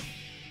tough.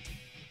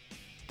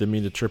 Didn't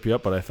mean to trip you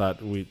up, but I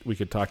thought we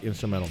could talk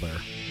instrumental there.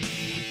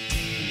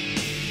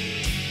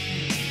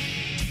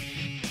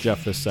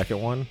 Jeff, this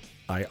second one,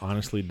 I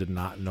honestly did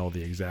not know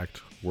the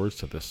exact words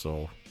to this,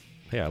 so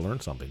hey, I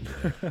learned something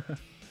today.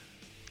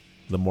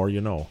 The more you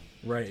know.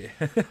 Right.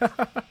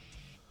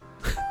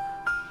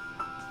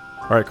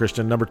 All right,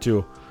 Christian, number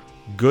 2.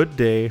 Good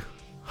day,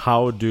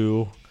 how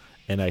do,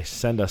 and I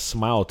send a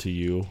smile to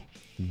you.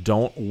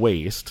 Don't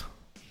waste.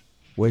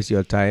 Waste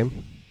your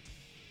time.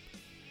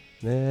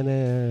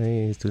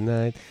 It's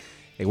tonight.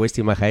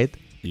 Wasting my height.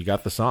 You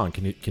got the song.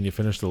 Can you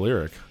finish the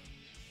lyric?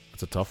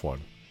 It's a tough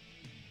one.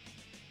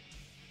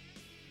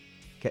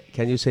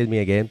 Can you say it me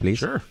again, please?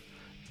 Sure.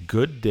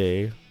 Good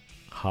day,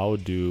 how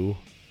do,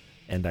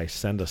 and I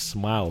send a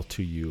smile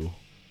to you.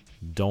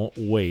 Don't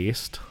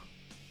waste.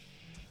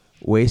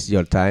 Waste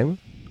your time.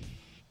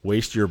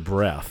 Waste your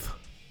breath.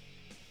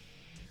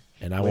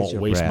 And I Waste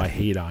won't waste breath. my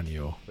hate on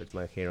you. Waste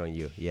my hair on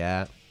you.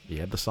 Yeah. You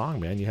had the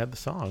song, man. You had the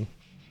song.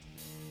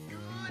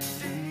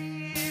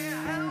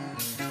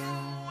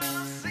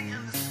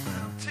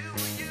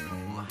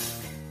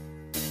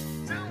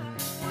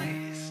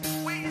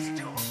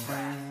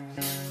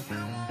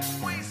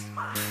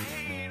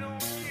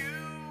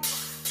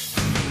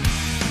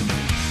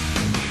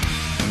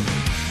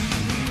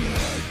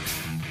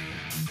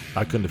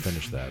 I couldn't have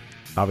finished that.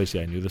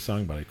 Obviously, I knew the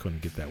song, but I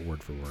couldn't get that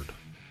word for word.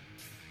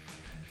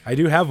 I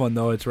do have one,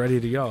 though. It's ready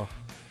to go.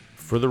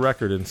 For the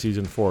record, in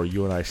Season 4,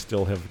 you and I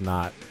still have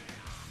not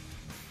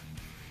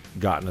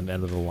gotten an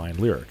end-of-the-line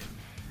lyric.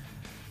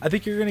 I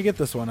think you're going to get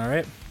this one, all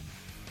right?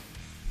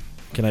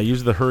 Can I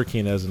use the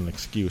hurricane as an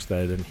excuse that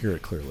I didn't hear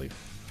it clearly?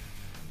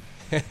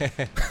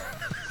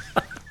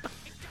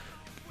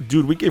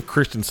 Dude, we gave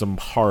Christian some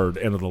hard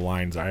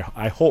end-of-the-lines.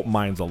 I hope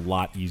mine's a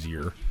lot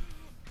easier.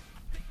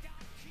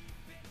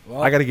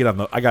 Well, I got to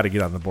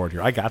get on the board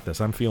here. I got this.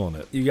 I'm feeling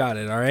it. You got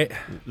it, all right?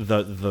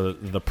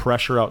 The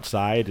pressure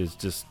outside is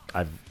just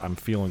I'm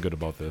feeling good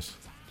about this.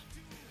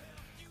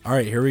 All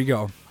right, here we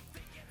go.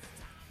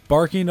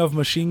 Barking of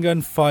machine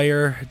gun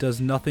fire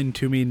does nothing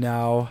to me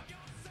now.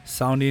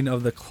 Sounding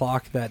of the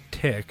clock that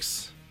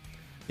ticks.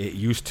 It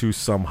used to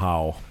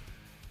somehow.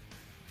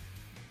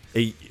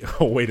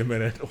 Oh, wait a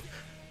minute.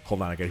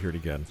 Hold on, I got to hear it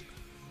again.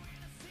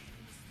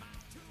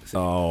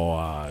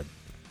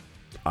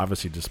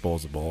 Obviously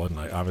disposable, and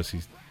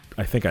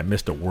I think I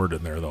missed a word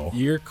in there though.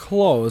 You're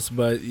close,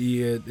 but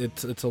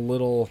it's a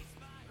little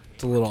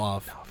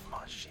off.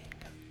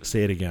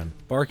 Say it again.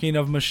 Barking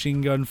of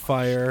machine gun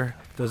fire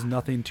does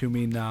nothing to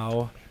me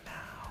now.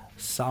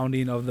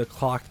 Sounding of the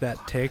clock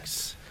that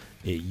ticks.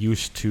 It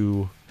used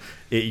to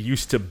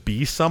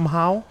be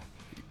somehow.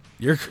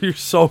 You're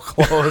so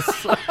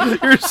close.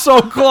 You're so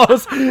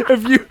close.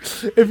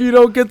 If you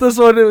don't get this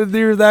one,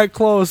 you're that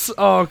close.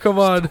 Oh, come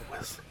on.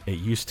 It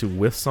used to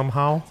with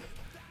somehow.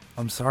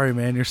 I'm sorry,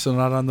 man. You're still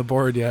not on the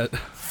board yet.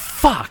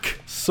 Fuck.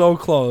 So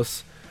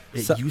close.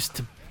 It used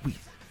to.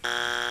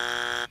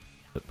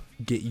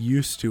 Get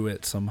used to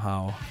it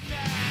somehow.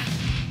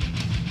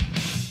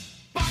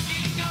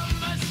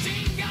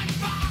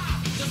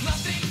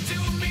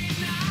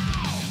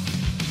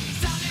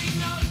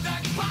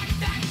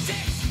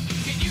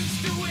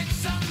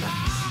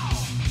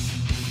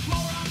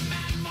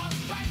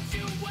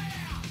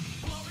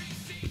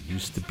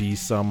 Used to be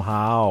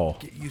somehow.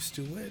 Get used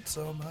to it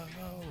somehow.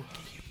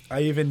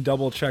 I even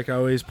double check. I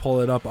always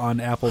pull it up on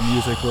Apple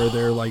Music where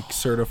their like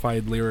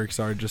certified lyrics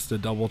are, just to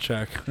double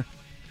check.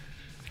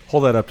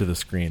 Hold that up to the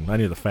screen. I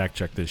need to fact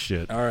check this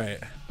shit. All right.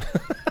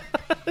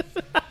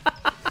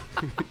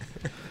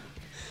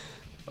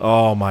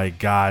 Oh my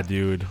god,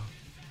 dude.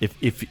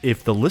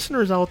 If the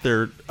listeners out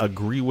there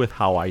agree with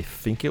how I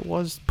think it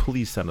was,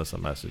 please send us a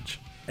message.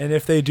 And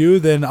if they do,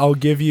 then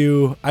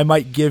I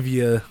might give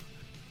you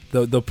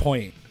the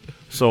point.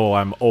 So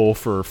I'm 0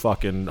 for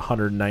fucking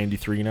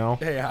 193 now?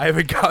 Hey, I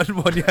haven't gotten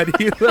one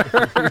yet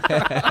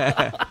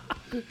either.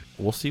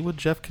 We'll see what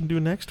Jeff can do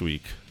next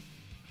week.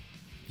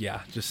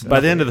 Yeah, just by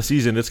the end of the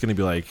season, it's going to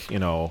be like,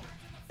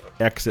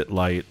 exit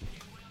light,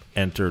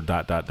 enter ...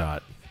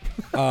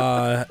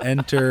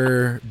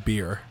 Enter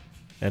beer.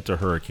 Enter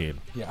hurricane.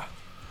 Yeah.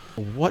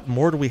 What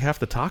more do we have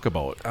to talk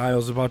about? I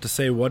was about to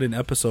say, what an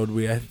episode.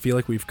 I feel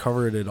like we've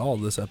covered it all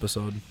this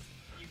episode.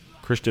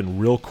 Christian,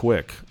 real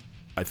quick,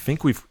 I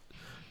think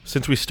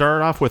since we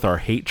started off with our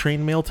hate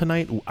train mail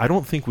tonight, I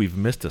don't think we've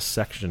missed a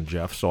section,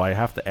 Jeff. So I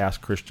have to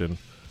ask Christian,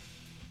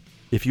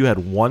 if you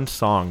had one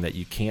song that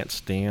you can't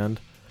stand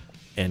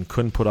and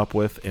couldn't put up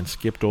with and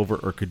skipped over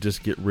or could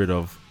just get rid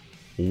of,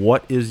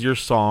 what is your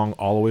song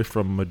all the way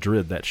from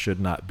Madrid that should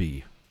not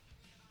be?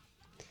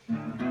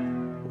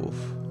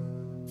 Oof.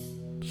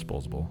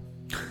 Disposable.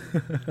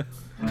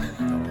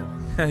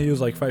 He was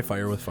like, fight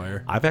fire with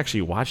fire. I've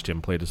actually watched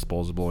him play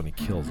Disposable and he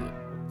kills it.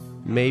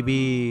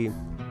 Maybe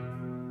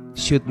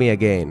Shoot Me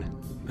Again.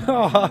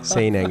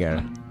 Saint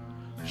Anger.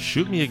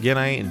 Shoot Me Again,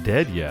 I Ain't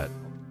Dead Yet.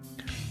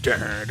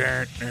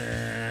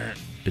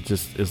 It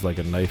just is like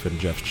a knife in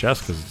Jeff's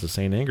chest because it's the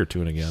Saint Anger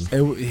tune again.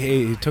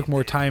 It took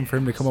more time for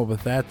him to come up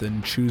with that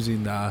than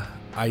choosing the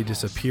I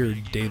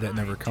Disappeared Day That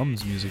Never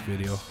Comes music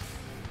video.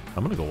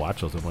 I'm going to go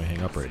watch those when we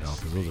hang up right now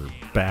because those are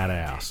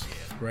badass.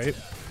 Right?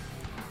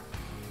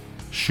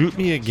 Shoot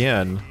Me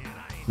Again.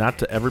 not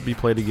to ever be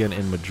played again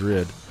in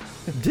Madrid.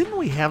 Didn't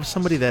we have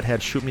somebody that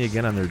had Shoot Me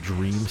Again on their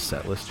dream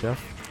set list,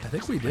 Jeff? I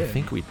think we did. I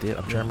think we did.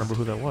 I'm trying to remember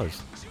who that was.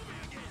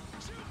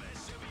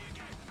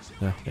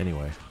 Yeah,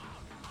 anyway.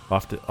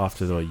 Off to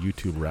the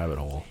YouTube rabbit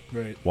hole.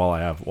 Right. While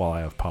I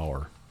have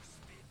power.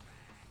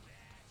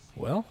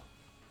 Well,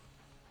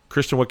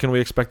 Christian, what can we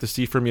expect to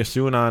see from you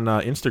soon on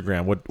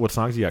Instagram? What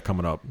songs you got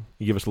coming up?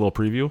 You give us a little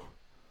preview?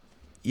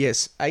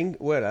 Yes,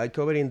 I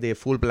covering the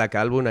full Black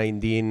album. I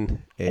did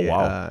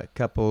a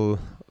couple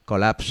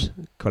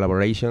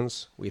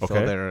collaborations with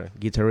other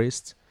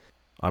guitarists.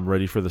 I'm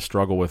ready for the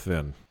struggle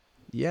within.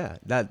 Yeah,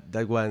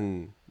 that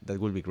one that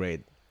will be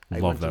great. I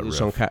Love want that to do riff.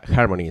 some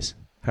harmonies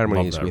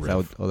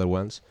without riff. other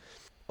ones.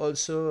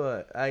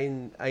 Also,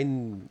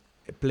 I'm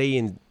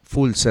playing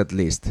full set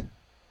list.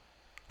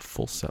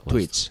 Full set list.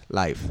 Twitch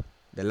live.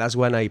 The last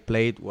one I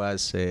played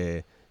was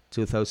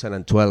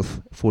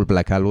 2012 full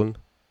Black album.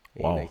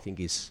 Wow. I think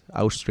it's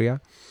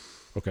Austria.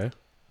 Okay.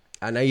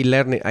 And I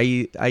learned.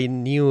 I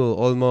knew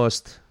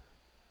almost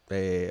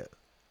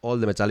all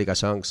the Metallica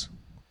songs.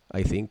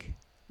 I think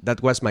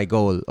that was my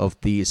goal of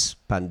this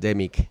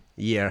pandemic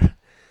year,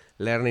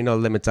 learning all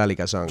the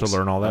Metallica songs. To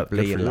learn all that,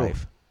 playing good for live.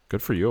 you.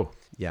 Good for you.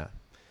 Yeah.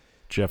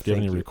 Jeff, do you have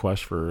Thank any you.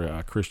 requests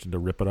for Christian to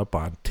rip it up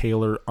on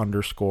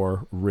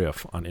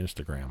Taylor_riff on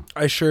Instagram?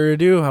 I sure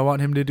do. I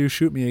want him to do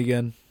Shoot Me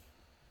Again.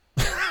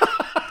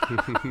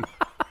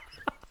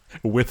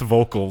 With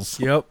vocals.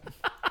 Yep.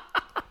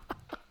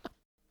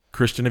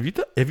 Christian, have you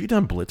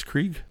done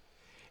Blitzkrieg?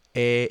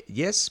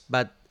 Yes,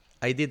 but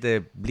I did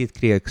the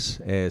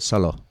Blitzkrieg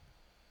solo.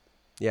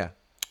 Yeah.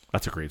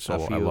 That's a great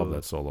solo. I love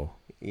that solo.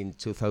 In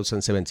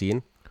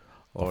 2017.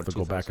 I'll have to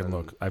go back and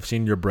look. I've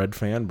seen your Bread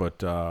Fan,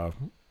 but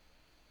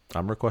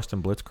I'm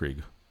requesting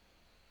Blitzkrieg.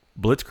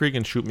 Blitzkrieg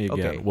and Shoot Me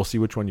Again. Okay. We'll see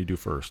which one you do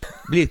first.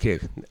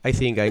 Blitzkrieg. I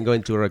think I'm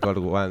going to record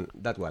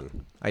that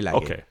one. I like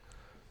it. Okay.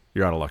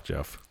 You're out of luck,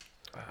 Jeff.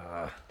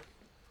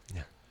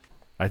 Yeah.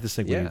 I just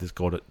think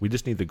we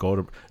just need to go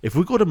to. If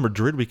we go to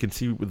Madrid, we can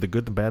see the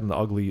good, the bad, and the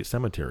ugly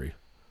cemetery.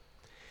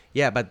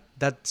 Yeah, but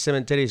that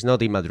cemetery is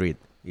not in Madrid.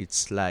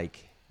 It's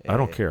like. I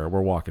don't care.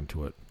 We're walking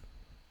to it.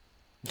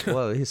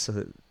 Well, it's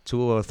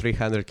 200 or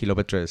 300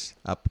 kilometers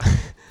up.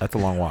 That's a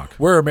long walk.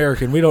 We're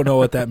American. We don't know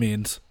what that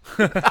means.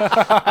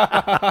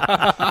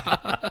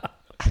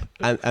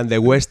 and the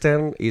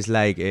western is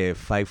like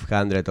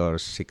 500 or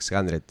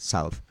 600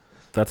 south.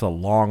 That's a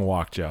long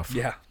walk, Jeff.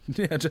 Yeah.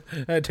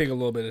 That'd take a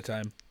little bit of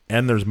time.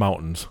 And there's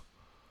mountains.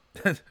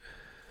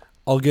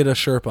 I'll get a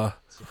Sherpa.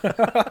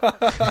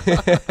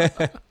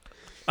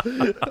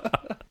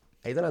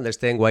 I don't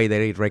understand why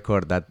they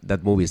record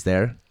that movies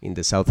there in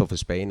the south of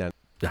Spain. And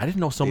I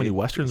didn't know so many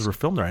westerns were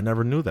filmed there. I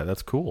never knew that.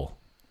 That's cool.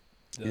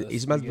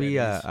 It must be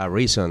a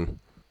reason.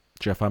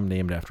 Jeff, I'm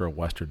named after a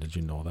western. Did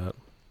you know that?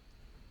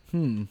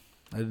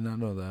 I did not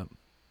know that.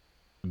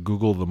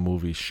 Google the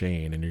movie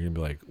Shane, and you're going to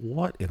be like,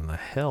 what in the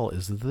hell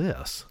is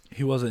this?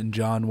 He wasn't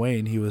John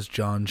Wayne. He was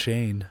John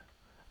Shane.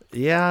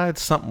 Yeah,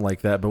 it's something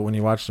like that. But when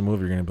you watch the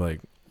movie, you're going to be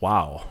like,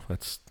 wow,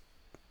 that's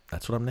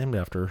what I'm named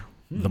after.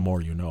 The more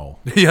you know.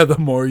 Yeah, the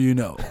more you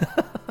know.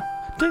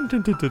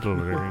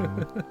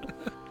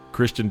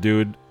 Christian,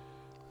 dude,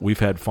 we've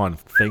had fun.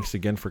 Thanks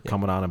again for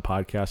coming on and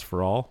Podcast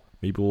for All.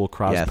 Maybe we'll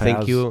cross paths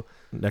thank you.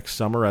 Next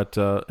summer at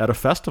a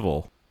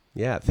festival.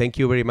 Yeah, thank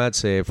you very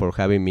much for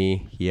having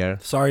me here.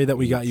 Sorry that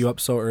we got you up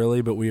so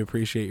early, but we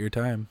appreciate your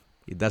time.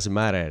 It doesn't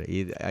matter.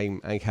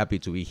 I'm happy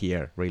to be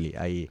here, really.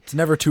 It's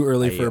never too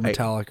early for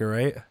Metallica,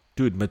 right?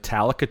 Dude,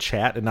 Metallica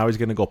chat, and now he's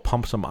going to go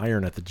pump some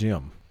iron at the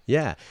gym.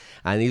 Yeah,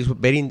 and it's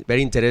very,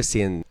 very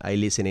interesting. I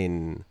listen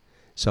in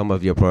some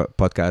of your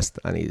podcasts,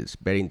 and it's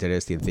very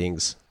interesting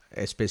things,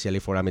 especially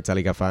for a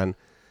Metallica fan.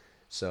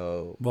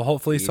 So, well,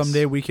 hopefully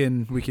someday we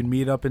can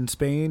meet up in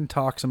Spain,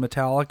 talk some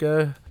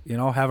Metallica,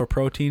 have a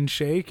protein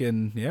shake,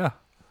 and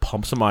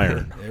pump some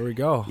iron. There we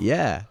go.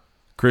 Yeah,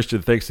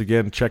 Christian, thanks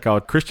again. Check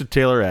out Christian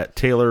Taylor at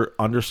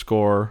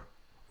Taylor_riff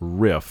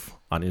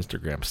on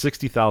Instagram.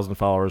 60,000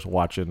 followers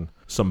watching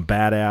some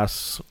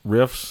badass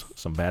riffs,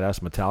 some badass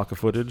Metallica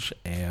footage,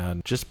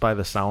 and just by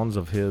the sounds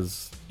of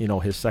his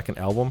second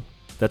album,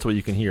 that's what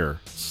you can hear.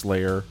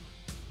 Slayer,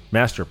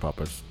 Master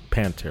Puppets,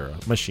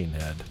 Pantera, Machine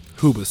Head,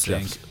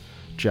 Hoobastank.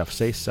 Jeff,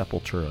 say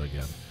Sepultura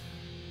again.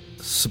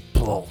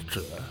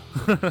 Sepultura.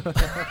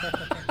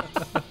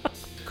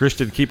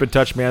 Christian, keep in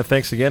touch, man.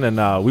 Thanks again,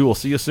 and we will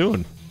see you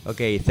soon.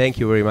 Okay, thank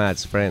you very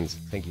much, friends.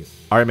 Thank you.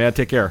 All right, man.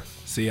 Take care.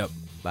 See ya.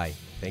 Bye.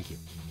 Thank you.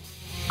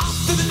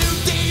 After the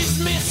new day's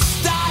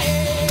mist,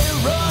 I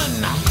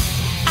run.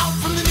 Out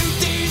from the new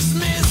day's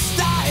mist,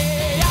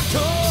 I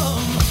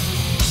come.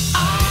 I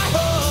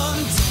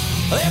hunt,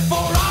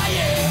 therefore I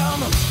am.